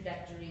an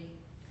introductory?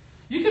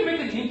 You can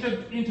make an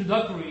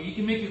introductory. You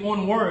can make your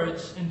own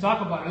words and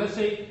talk about it. Let's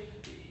say,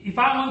 if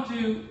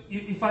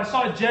I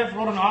saw Jeff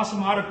wrote an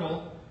awesome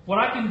article, what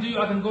I can do,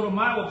 I can go to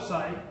my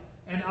website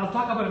and I'll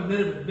talk about it a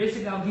little bit.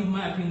 Basically, I'll give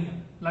my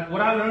opinion, like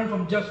what I learned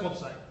from Jeff's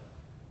website.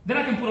 Then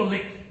I can put a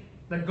link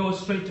that goes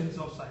straight to his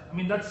website. I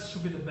mean, that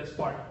should be the best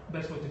way to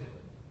do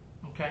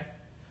it. Okay.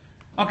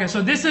 Okay.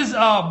 So this is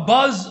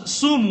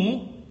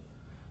BuzzSumo.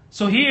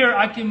 So here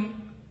I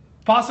can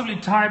possibly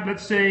type,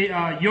 let's say,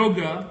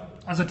 yoga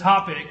as a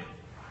topic.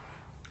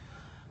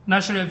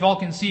 Not sure if you all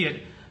can see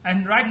it.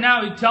 And right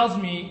now it tells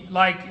me,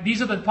 like,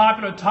 these are the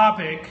popular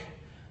topic.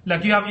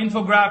 Like you have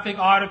infographic,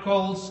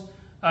 articles,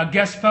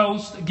 guest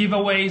posts,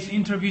 giveaways,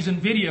 interviews,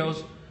 and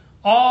videos.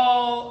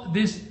 All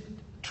this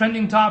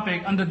trending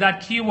topic under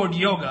that keyword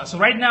yoga. So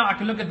right now I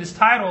can look at this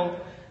title.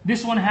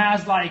 This one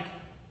has like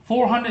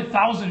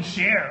 400,000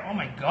 share. Oh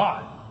my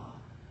God.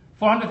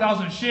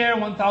 400,000 share,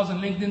 1,000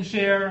 LinkedIn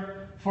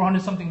share,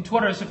 400 something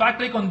Twitter. So if I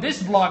click on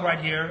this blog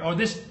right here, or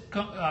this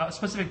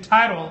specific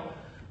title,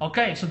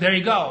 okay, so there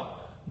you go.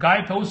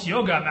 Guy posts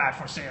yoga mat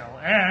for sale.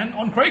 And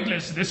on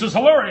Craigslist, this is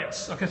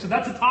hilarious. Okay, so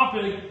that's a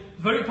topic,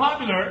 very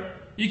popular.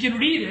 You can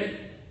read it,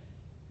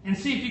 and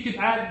see if you could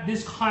add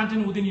this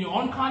content within your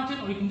own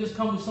content, or you can just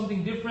come with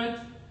something different,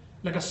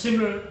 like a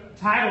similar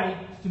title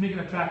to make it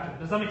attractive.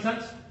 Does that make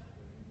sense?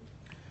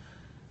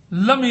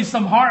 Love me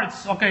some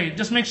hearts. Okay,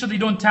 just make sure that you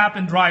don't tap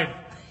and drive.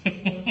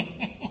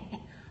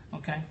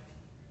 Okay.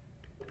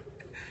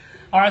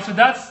 All right, so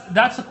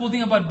that's the cool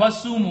thing about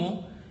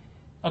BuzzSumo.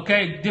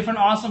 Okay, different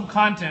awesome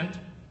content.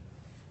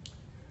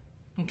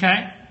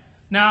 Okay.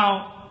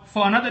 Now,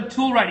 for another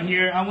tool right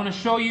here, I want to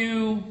show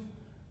you,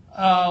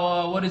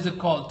 what is it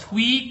called?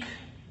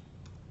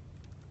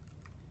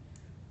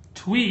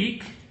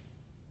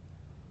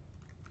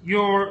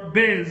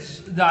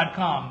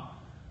 tweakyourbiz.com.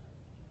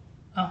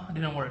 Oh, it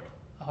didn't work.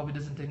 I hope it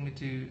doesn't take me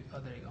to, oh,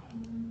 there you go.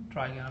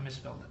 Try again, I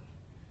misspelled it.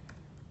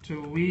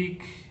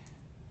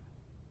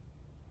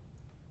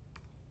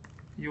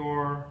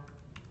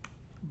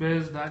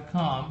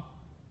 tweakyourbiz.com.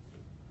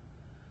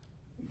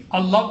 I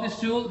love this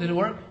tool. Did it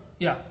work?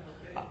 Yeah.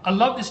 I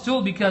love this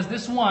tool because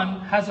this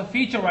one has a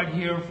feature right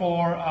here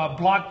for a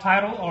blog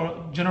title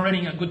or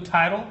generating a good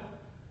title.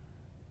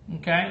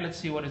 Okay, let's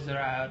see what is there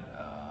at.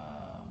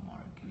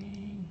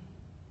 Marketing.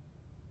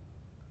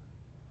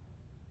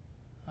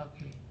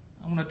 Okay,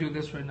 I'm going to do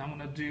this right now. I'm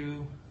going to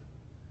do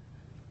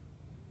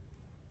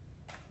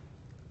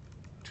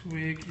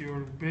tweak your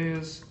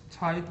biz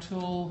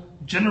title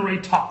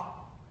generator.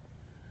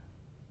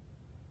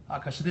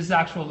 Okay, so this is the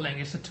actual link.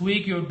 It's a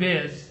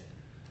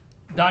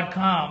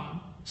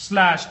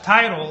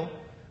tweakyourbiz.com/title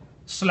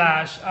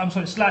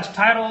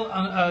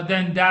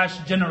then dash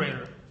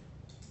generator.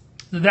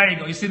 So there you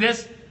go. You see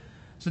this?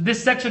 So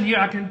this section here,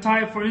 I can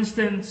type, for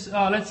instance,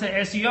 let's say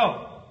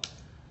SEO.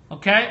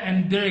 Okay,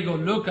 and there you go.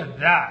 Look at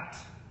that.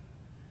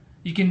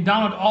 You can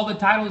download all the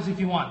titles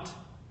if you want.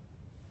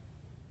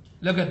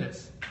 Look at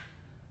this.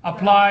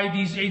 Apply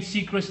these 8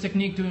 secrets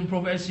technique to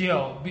improve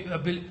SEO.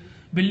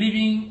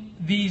 Believing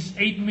these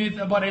 8 myths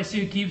about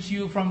SEO keeps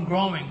you from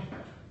growing.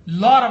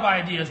 Lot of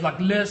ideas like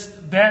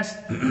list, best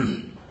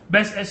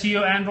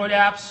SEO Android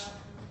apps,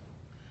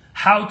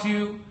 how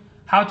to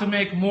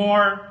make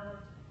more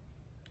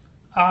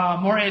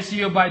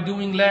SEO by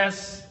doing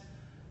less.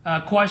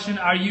 Question: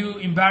 are you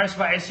embarrassed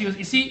by SEO?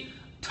 You see,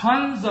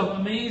 tons of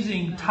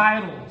amazing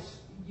titles.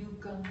 You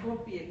can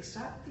copy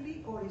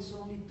exactly, or it's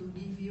only to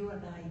give you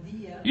an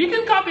idea? You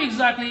can copy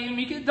exactly,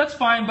 that's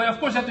fine, but of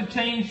course you have to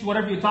change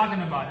whatever you're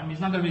talking about. I mean, it's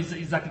not going to be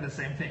exactly the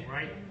same thing,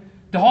 right?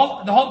 The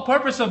whole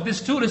purpose of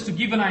this tool is to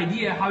give an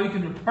idea how you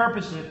can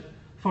repurpose it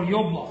for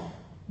your blog.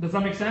 Does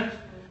that make sense?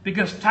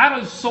 Because title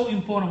is so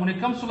important when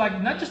it comes to,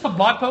 like, not just a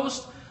blog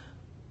post,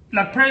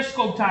 like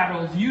Periscope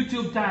titles,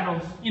 YouTube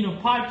titles,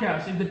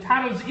 podcasts. If the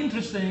title is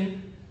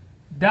interesting,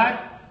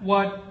 that's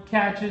what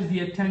catches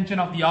the attention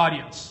of the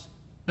audience.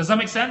 Does that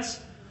make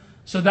sense?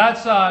 So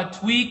that's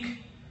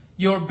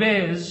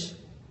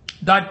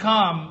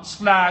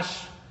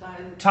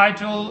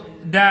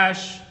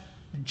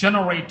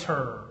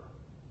tweakyourbiz.com/title-generator.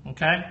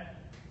 Okay?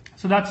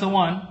 So that's the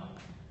one.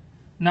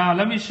 Now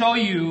let me show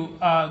you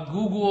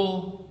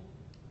Google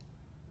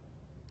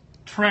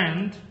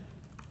Trend.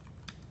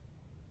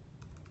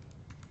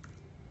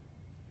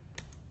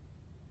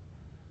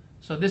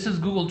 So this is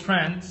Google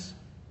Trends.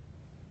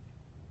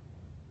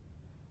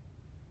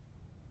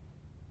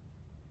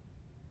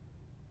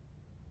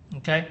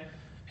 Okay,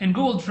 in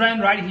Google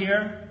Trend right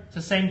here, it's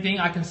the same thing.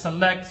 I can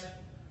select.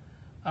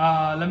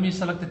 Let me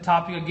select the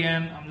topic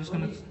again. I'm just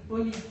gonna.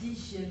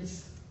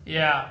 Politicians.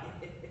 Yeah,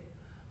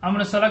 I'm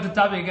gonna select the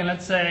topic again.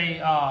 Let's say,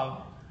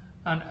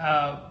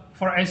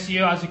 for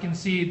SEO, as you can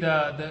see,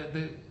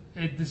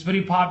 it's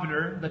very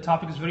popular. The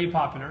topic is very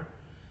popular.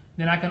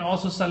 Then I can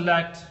also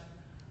select,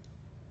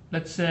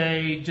 let's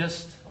say,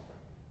 just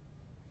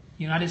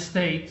United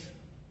States.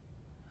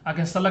 I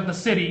can select the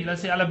city.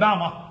 Let's say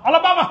Alabama.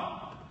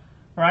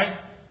 Right?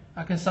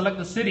 I can select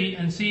the city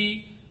and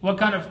see what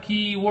kind of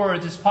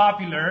keywords is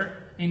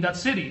popular in that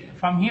city.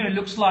 From here, it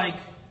looks like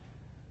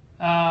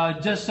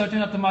just search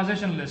engine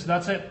optimization list.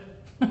 That's it.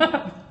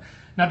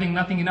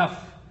 nothing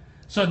enough.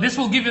 So this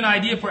will give you an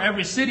idea for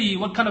every city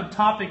what kind of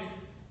topic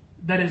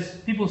that is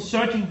people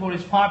searching for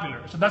is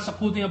popular. So that's the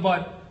cool thing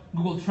about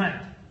Google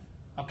Trend.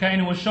 Okay,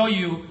 and it will show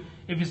you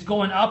if it's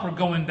going up or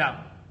going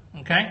down.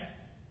 Okay,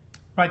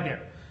 right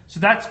there. So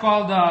that's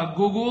called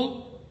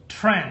Google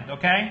Trend.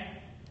 Okay.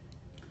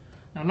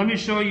 Now let me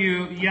show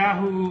you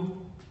Yahoo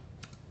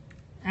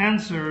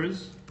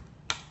Answers.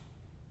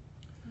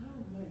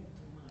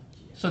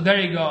 So there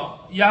you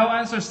go. Yahoo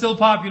Answers is still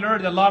popular.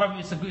 There are a lot of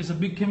it's a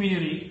big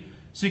community.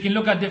 So you can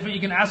look at different.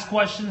 You can ask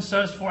questions,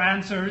 search for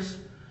answers,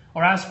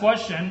 or ask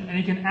question, and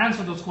you can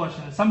answer those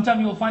questions.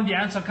 Sometimes you'll find the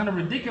answer kind of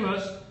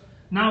ridiculous.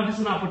 Now this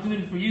is an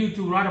opportunity for you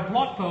to write a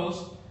blog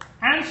post,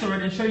 answer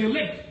it, and show your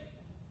link.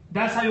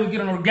 That's how you'll get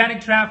an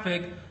organic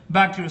traffic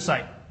back to your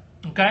site.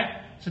 Okay.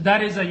 So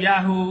that is a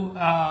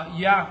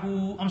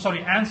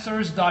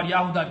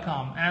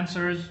answers.yahoo.com.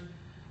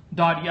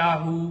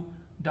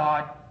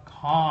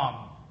 Answers.yahoo.com.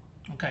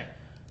 Okay,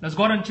 let's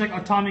go ahead and check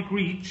Atomic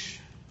Reach.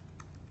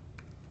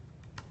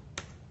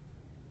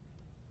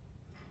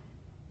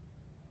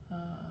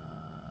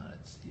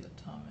 Let's see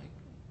Atomic.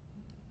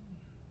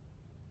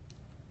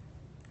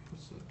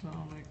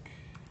 Atomic.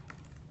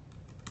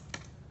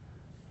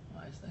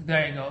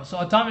 There you go. So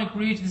Atomic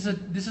Reach,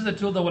 this is a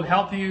tool that will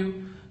help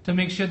you to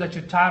make sure that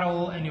your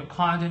title and your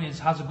content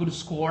has a good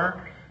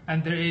score.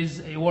 And there is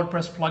a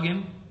WordPress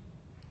plugin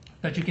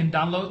that you can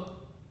download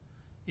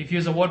if you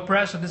use a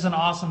WordPress. So this is an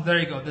awesome. There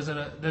you go.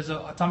 There's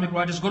a Atomic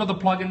Reach. Just go to the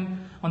plugin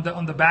on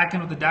the back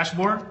end of the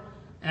dashboard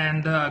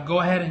and go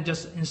ahead and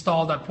just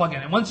install that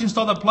plugin. And once you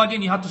install that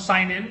plugin, you have to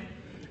sign in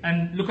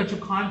and look at your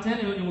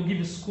content. It will give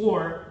you a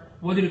score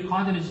whether your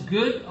content is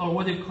good or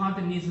whether your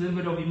content needs a little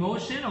bit of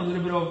emotion or a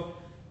little bit of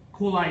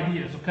cool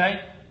ideas.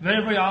 Okay,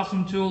 very, very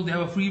awesome tool. They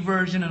have a free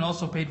version and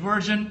also a paid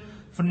version.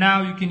 For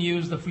now, you can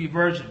use the free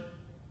version.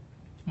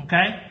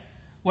 Okay,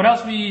 what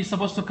else we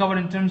supposed to cover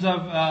in terms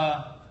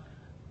of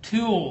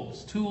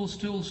tools?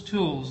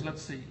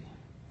 Let's see.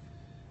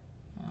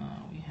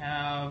 We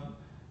have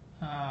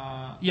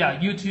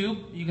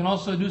YouTube. You can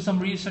also do some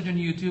research on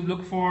YouTube.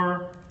 Look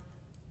for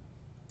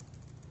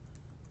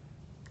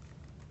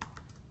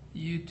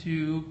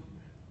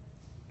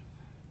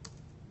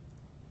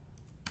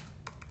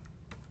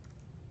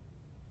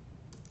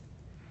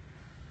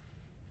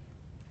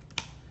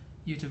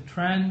YouTube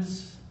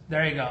trends.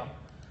 There you go.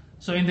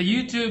 So in the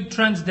YouTube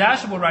trends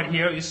dashboard right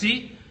here, you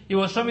see, it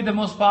will show me the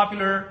most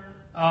popular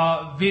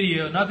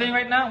video. Nothing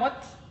right now.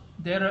 What?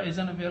 Data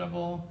isn't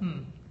available.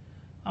 I'm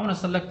gonna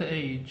select the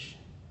age.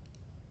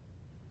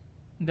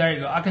 There you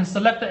go. I can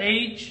select the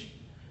age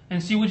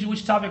and see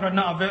which topic right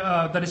now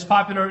that is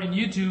popular in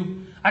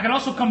YouTube. I can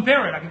also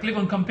compare it. I can click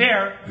on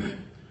compare,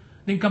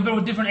 then compare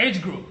with different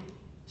age group.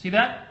 See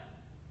that?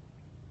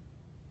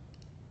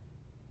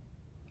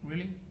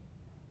 Really?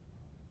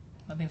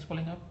 Nothing's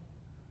pulling up?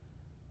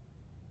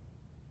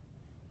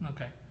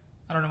 Okay.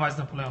 I don't know why it's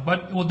not pulling up,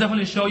 but it will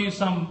definitely show you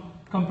some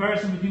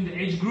comparison between the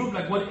age group,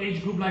 like what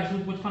age group likes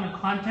what kind of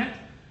content.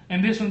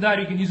 And this and that,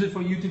 you can use it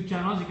for YouTube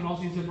channels. You can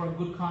also use it for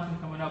good content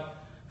coming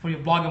up for your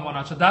blog and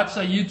whatnot. So that's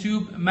a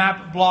YouTube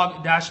map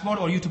blog dashboard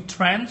or YouTube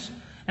trends.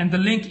 And the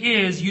link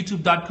is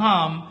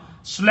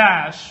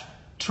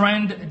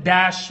youtube.com/trend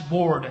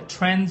dashboard.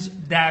 Trends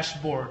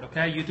dashboard.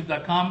 Okay,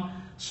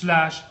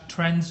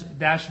 youtube.com/trends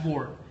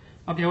dashboard.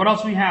 Okay, what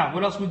else we have?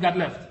 What else we got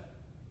left?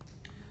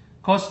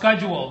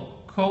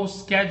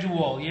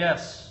 Co-schedule,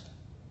 yes.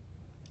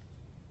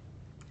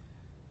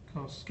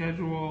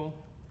 Co-schedule.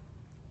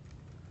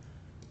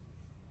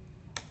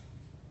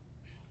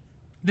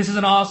 This is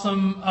an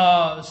awesome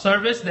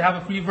service. They have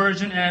a free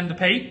version and the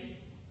paid.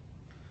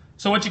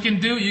 So what you can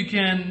do, you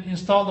can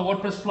install the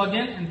WordPress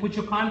plugin and put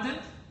your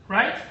content,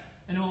 right?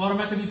 And it will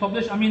automatically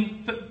publish. I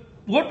mean,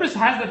 WordPress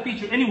has that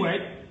feature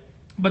anyway,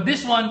 but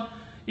this one,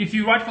 if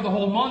you write for the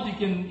whole month, you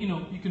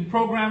can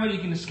program it, you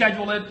can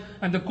schedule it,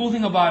 and the cool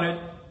thing about it,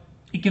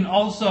 you can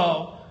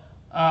also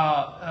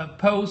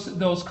post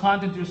those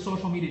content to your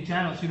social media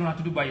channels. So you don't have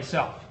to do it by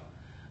yourself.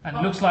 And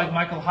it looks like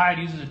Michael Hyde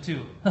uses it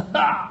too,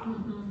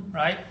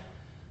 right?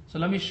 So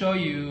let me show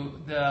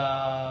you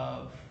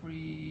the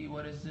free.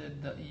 What is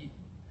it? The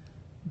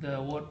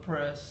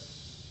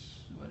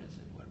WordPress. What is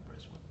it?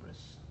 WordPress.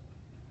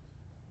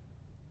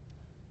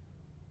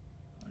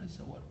 What is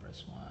the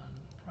WordPress one?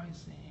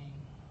 Pricing.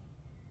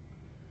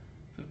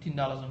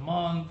 $15 a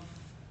month.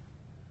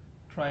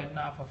 Try it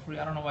now for free.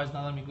 I don't know why it's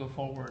not letting me go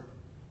forward.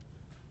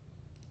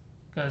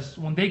 Because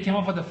when they came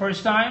up for the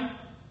first time,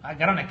 I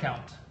got an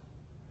account.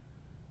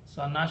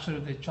 So I'm not sure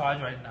if they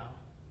charge right now.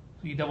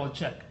 So you double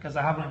check. Because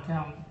I have an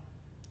account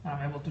and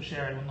I'm able to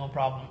share it with no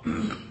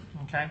problem.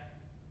 Okay?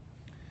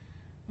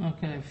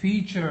 Okay,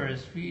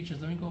 features.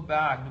 Let me go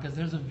back because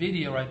there's a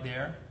video right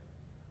there.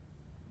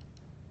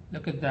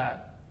 Look at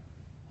that.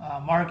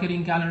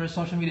 Marketing, calendar,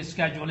 social media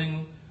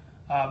scheduling,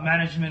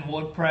 management,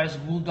 WordPress,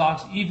 Google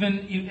Docs,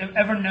 even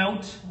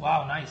Evernote.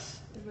 Wow, nice.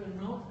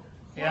 Evernote?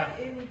 Yeah. Why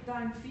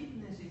Anytime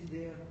Fitness is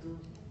there too?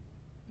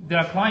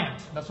 They're a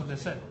client. That's what they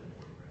said.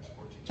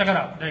 Check it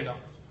out. There you go.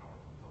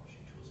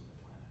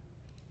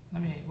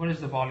 What is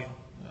the volume?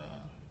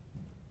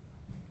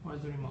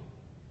 Where's the remote?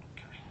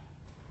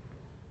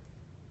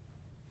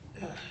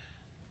 Okay.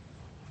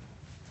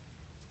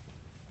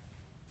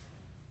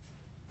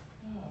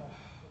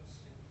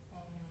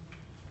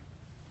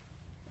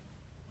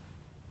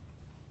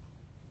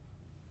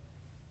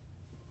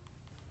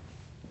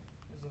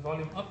 Is the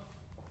volume up?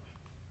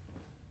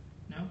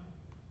 No?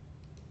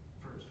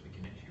 First, we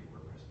connect to your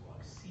WordPress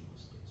blog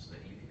seamlessly so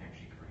that you can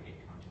actually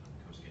create content on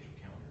the co-schedule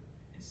calendar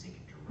and sync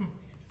it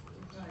directly into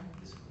WordPress.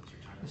 This includes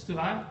your time. It's too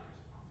high?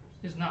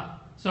 It's not.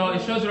 So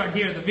it shows you right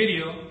here, the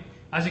video.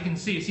 As you can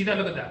see that?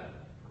 Look at that.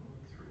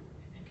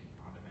 And can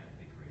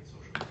automatically create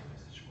social media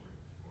message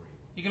for you.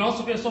 You can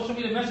also create a social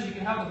media message. You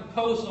can have a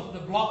post of the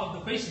blog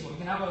of the Facebook. You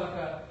can have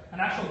an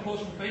actual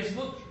post from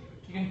Facebook.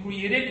 You can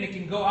create it and it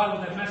can go out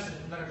with a message,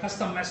 like a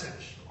custom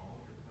message.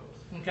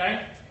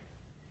 Okay?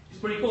 It's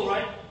pretty cool,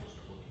 right?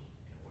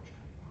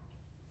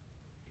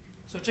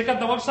 So check out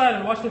the website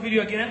and watch the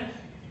video again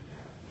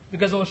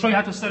because it will show you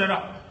how to set it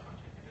up.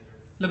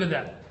 Look at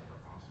that.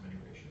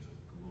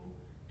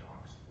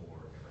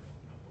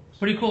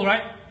 Pretty cool,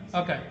 right?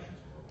 Okay.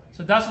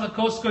 So that's the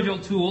co-schedule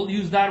tool.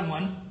 Use that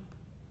one.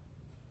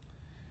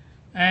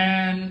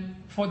 And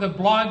for the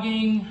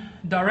blogging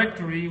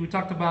directory, we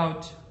talked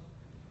about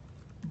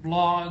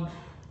blog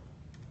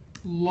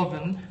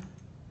Lovin.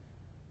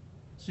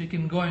 So you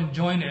can go and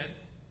join it.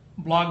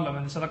 Blog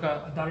Lovin. It's like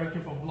a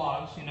directory for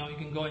blogs. You know, you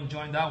can go and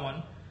join that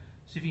one.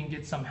 See if you can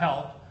get some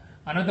help.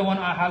 Another one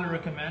I highly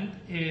recommend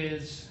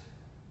is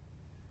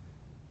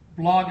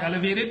Blog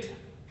Elevated.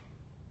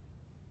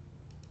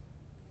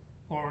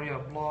 Or yeah,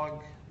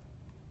 blog.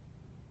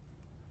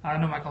 I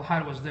know Michael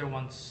Hyde was there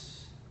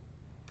once.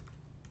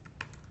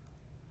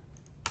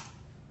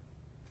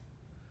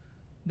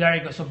 There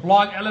you go. So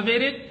Blog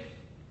Elevated.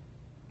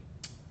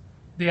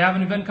 They have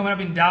an event coming up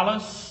in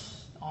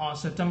Dallas on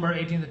September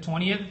 18th to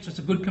 20th. So it's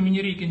a good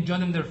community. You can join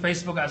them their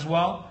Facebook as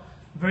well.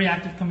 Very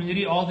active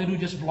community. All they do is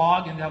just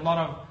blog, and they have a lot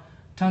of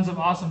tons of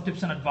awesome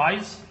tips and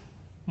advice.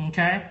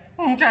 Okay?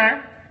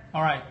 Okay.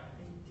 All right.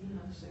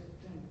 18th of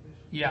September.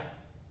 Yeah.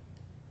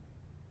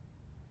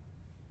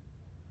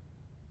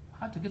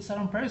 I had to get set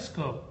on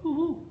Periscope.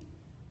 Woohoo.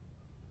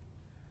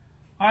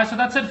 All right, so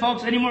that's it,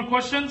 folks. Any more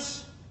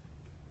questions?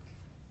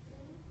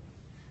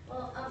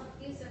 Well,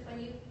 Yusuf,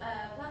 when you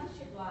publish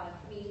your blog,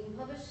 I mean, you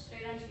publish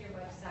straight onto your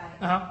website.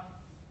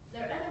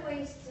 There are other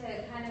ways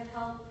to kind of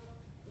help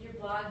your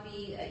blog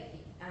be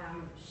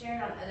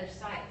shared on other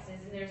sites,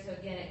 isn't there? So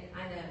again, it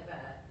kind of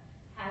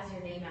has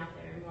your name out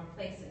there in more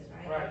places,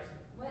 right?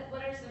 Right.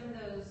 What are some of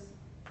those?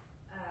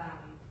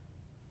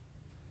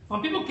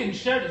 When people can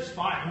share it, it's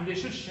fine. I mean, they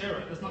should share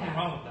it. There's nothing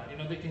wrong with that. You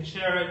know, they can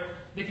share it.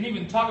 They can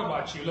even talk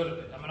about you a little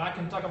bit. I mean, I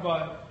can talk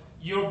about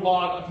your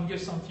blog. I can give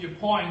some few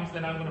points.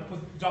 Then I'm going to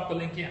drop the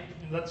link in.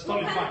 And that's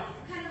totally fine.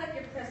 Kind of like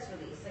your press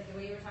release, like the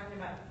way you were talking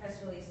about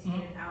press release to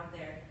get it out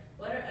there.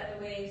 What are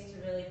other ways to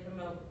really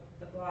promote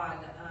the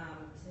blog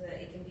so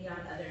that it can be on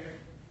other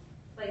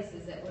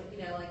places that would,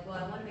 you know, like,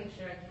 well, I want to make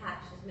sure I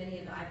catch as many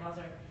of the eyeballs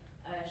or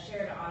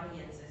shared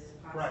audiences as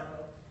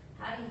possible.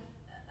 Right. How do you,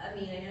 I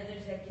mean, I know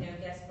there's like, you know,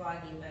 guest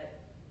blogging, but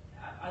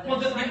are there Well,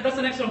 that's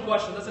an excellent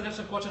question. That's an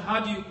excellent question. How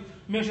do you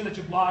make sure that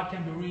your blog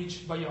can be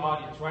reached by your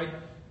audience, right?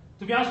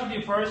 To be honest with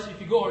you, first, if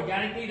you go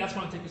organically, that's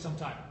going to take you some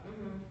time.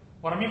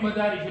 What I mean by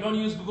that, if you don't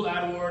use Google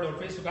AdWords or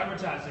Facebook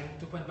advertising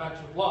to point back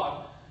to your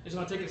blog, it's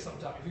going to take you some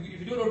time. If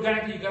you do it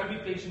organically, you got to be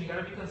patient, you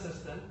got to be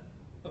consistent,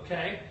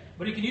 okay?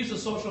 But you can use the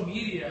social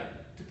media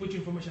to put your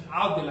information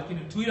out there, like, you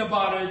know, tweet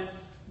about it.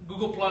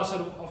 Google Plus,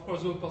 of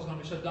course, Google Plus is going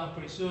to be shut down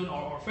pretty soon,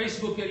 or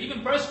Facebook it,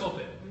 even Periscope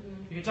it.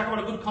 If you talk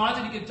about a good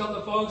content, you can tell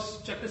the folks,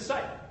 check this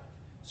site.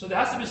 So there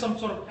has to be some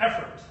sort of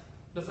effort.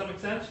 Does that make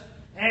sense?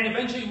 And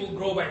eventually it will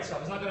grow by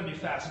itself. It's not going to be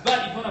fast.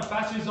 But if you want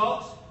fast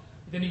results,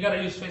 then you got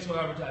to use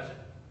Facebook advertising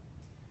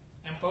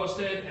and post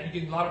it, and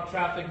you get a lot of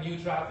traffic, new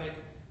traffic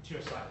to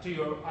your site, to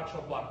your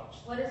actual blog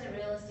post. What is a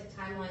realistic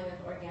timeline with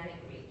organic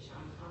reach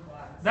on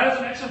blogs? That is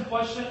an excellent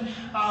question.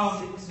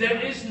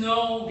 There's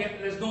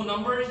no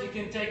numbers. It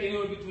can take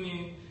anywhere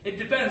between. It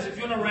depends. If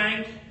you want to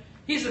rank,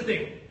 here's the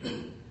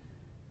thing.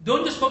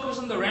 Don't just focus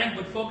on the rank,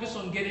 but focus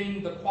on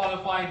getting the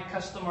qualified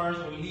customers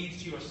or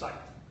leads to your site.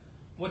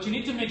 What you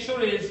need to make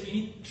sure is you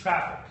need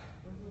traffic.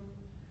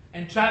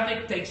 And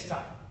traffic takes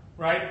time,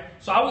 right?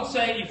 So I would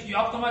say if you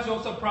optimize your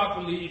website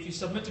properly, if you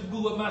submit to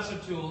Google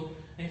Webmaster Tool,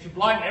 and if you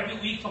blog every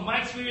week, from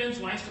my experience,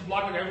 when I used to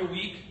blog it every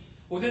week,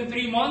 within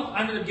 3 months,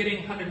 I ended up getting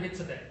 100 hits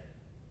a day.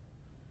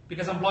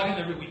 Because I'm blogging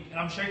every week, and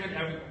I'm sharing it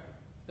everywhere.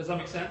 Does that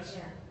make sense?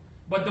 Yeah.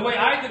 But the way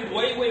I did it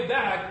way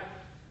back,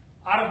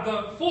 out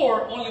of the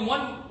 4, only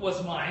 1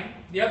 was mine.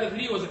 The other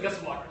 3 was the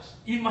guest bloggers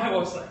in my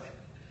website.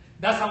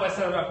 That's how I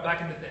set it up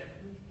back in the day.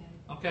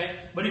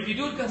 Okay? But if you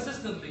do it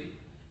consistently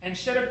and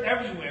share it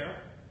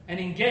everywhere and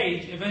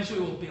engage, eventually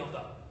it will build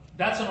up.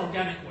 That's an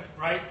organic way,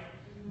 right?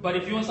 But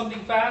if you want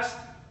something fast,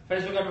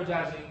 Facebook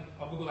advertising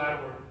or Google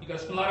AdWords, you got to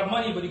spend a lot of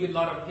money, but you get a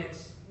lot of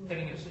hits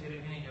hitting your,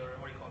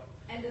 what do you call it?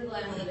 And Google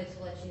Analytics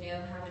will let you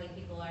know how many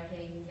people are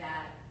hitting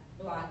that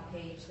blog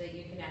page, so that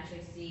you can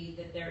actually see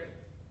that they're.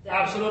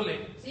 Absolutely.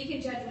 So you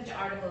can judge which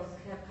articles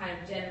have kind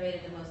of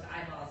generated the most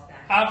eyeballs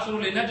back.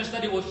 Absolutely. Not just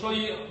that, it will show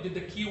you did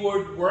the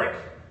keyword work.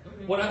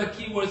 What are the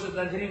keywords that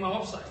are hitting my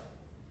website?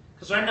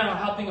 Because right now I'm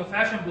helping a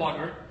fashion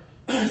blogger.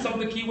 Some of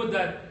the keyword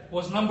that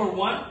was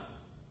 #1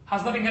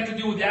 has nothing had to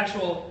do with the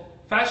actual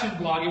fashion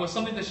blog. It was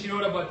something that she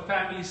wrote about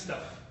family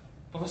stuff.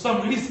 But for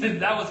some reason,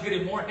 that was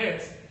getting more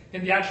hits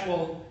than the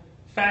actual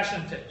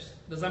fashion tips.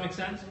 Does that make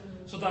sense?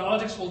 So the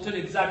analytics will tell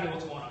you exactly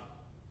what's going on.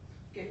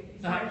 Okay,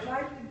 if I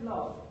write the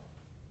blog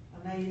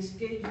and I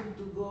schedule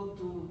to go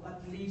to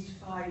at least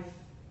 5,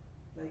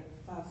 like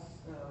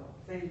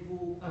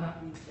Facebook,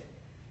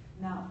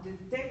 now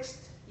the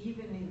text,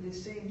 even in the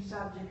same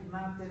subject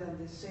matter and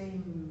the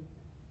same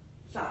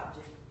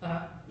subject,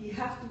 it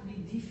has to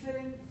be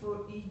different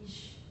for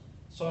each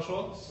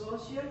social.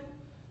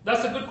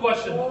 That's a good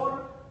question.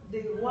 Or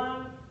the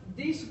one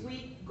this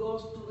week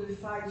goes to the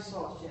 5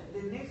 social.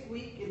 The next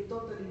week a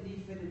totally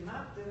different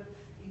matter.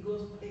 It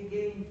goes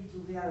again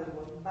to the other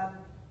one. But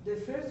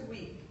the first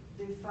week,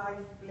 the 5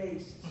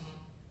 places.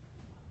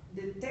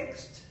 The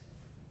text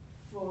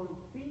for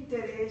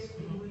Pinterest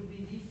it will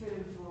be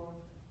different for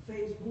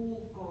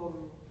Facebook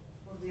or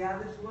for the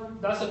others one?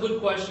 That's a good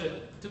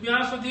question. To be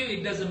honest with you,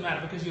 it doesn't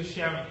matter because you're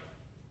sharing it.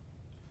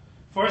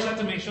 First, you have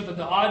to make sure that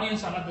the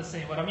audience are not the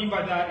same. What I mean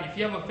by that, if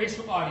you have a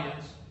Facebook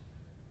audience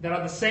that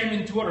are the same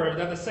in Twitter,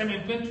 that are the same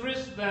in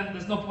Pinterest, then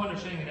there's no point in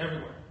sharing it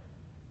everywhere.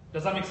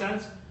 Does that make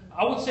sense?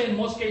 I would say in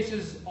most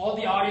cases, all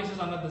the audiences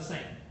are not the same.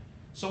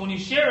 So when you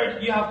share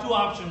it, you have two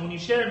options. When you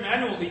share it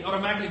manually, it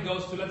automatically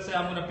goes to, let's say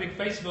I'm going to pick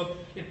Facebook,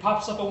 it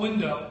pops up a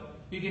window.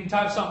 You can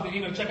type something,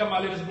 check out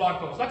my latest blog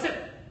post. That's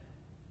it.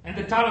 And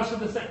the title is still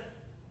the same.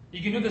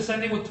 You can do the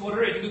same thing with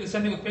Twitter, you can do the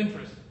same thing with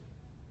Pinterest.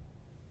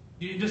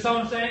 You understand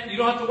what I'm saying? You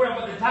don't have to worry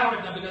about the title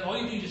right now because all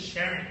you do is just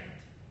sharing it.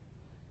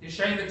 You're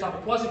sharing the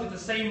topic. Plus, if it's the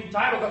same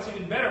title, that's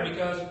even better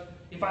because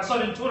if I saw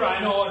it in Twitter, I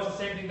know it's the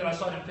same thing that I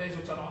saw it in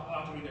Facebook, so I don't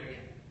have to read it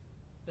again.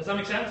 Does that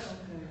make sense?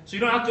 Okay. So you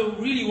don't have to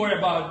really worry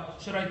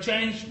about, should I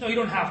change? No, you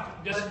don't have to.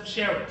 Just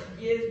share it.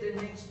 Yes, the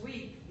next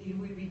week, it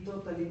will be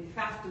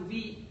have to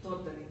be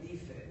totally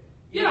different.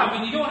 Yeah, I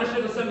mean, you don't want to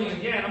share the same thing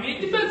again. I mean,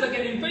 it depends.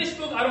 Again, in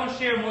Facebook, I don't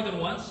share more than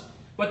once.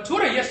 But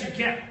Twitter, yes, you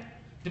can.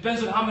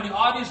 Depends on how many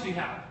audience you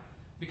have.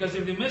 Because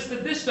if they missed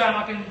it this time,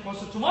 I can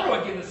post it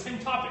tomorrow again, the same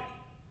topic.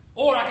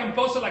 Or I can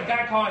post it like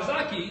Guy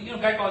Kawasaki.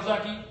 Guy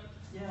Kawasaki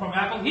from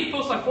Apple. He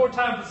posts like 4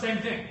 times the same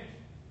thing.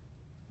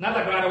 Not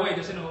like right away,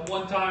 just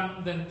one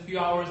time, then a few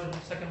hours, and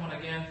the second one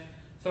again,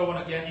 third one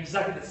again,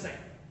 exactly the same.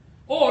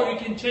 Or you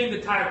can change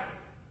the title,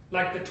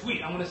 like the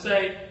tweet. I'm going to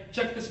say,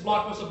 check this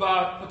blog post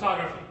about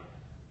photography.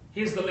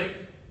 Here's the link,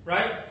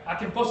 right? I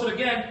can post it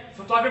again,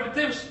 photography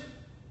tips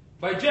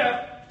by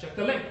Jeff, check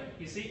the link,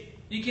 you see?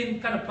 You can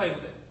kind of play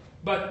with it.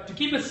 But to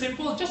keep it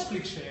simple, just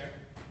click share.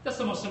 That's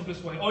the most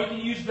simplest way. Or you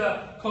can use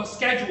the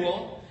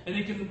schedule, and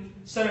you can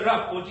set it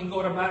up, or you can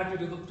go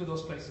automatically to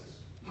those places.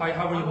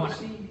 However you want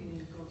it.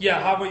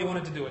 Yeah, however you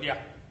wanted to do it, yeah.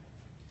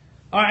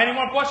 All right, any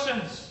more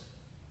questions?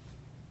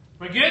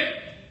 We're good?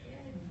 Yeah.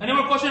 Any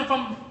more questions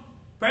from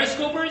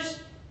Periscopers?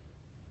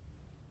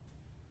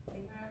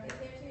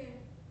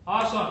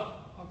 Awesome.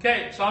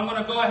 Okay, so I'm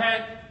going to go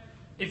ahead.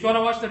 If you want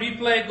to watch the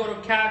replay, go to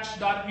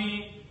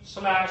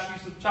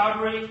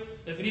catch.me/yusufchowdhury.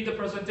 If you need the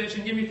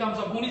presentation, give me thumbs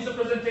up. Who needs the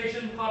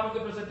presentation? Part of the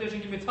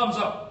presentation, give me thumbs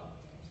up.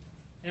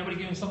 Anybody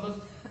give me thumbs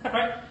up?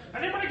 Right?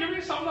 Anybody give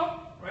me thumbs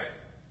up? Right?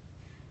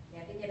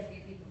 Yeah, I think you had a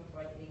few people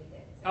before the link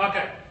there.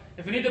 Okay.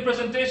 If you need the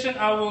presentation,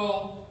 I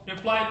will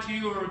reply to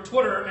your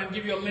Twitter and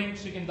give you a link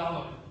so you can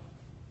download it.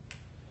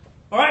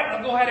 All right,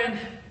 I'll go ahead and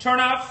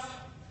turn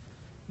off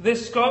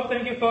this scope.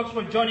 Thank you, folks,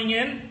 for joining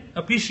in.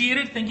 Appreciate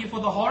it. Thank you for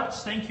the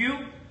hearts. Thank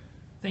you.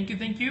 Thank you,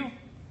 thank you.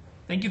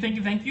 Thank you, thank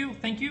you, thank you,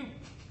 thank you.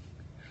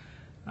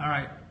 All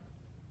right.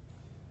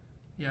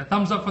 Yeah,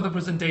 thumbs up for the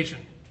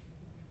presentation.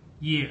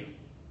 Yeah,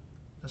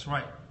 that's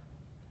right.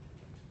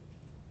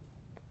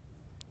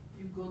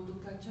 You go to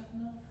catch up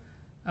now?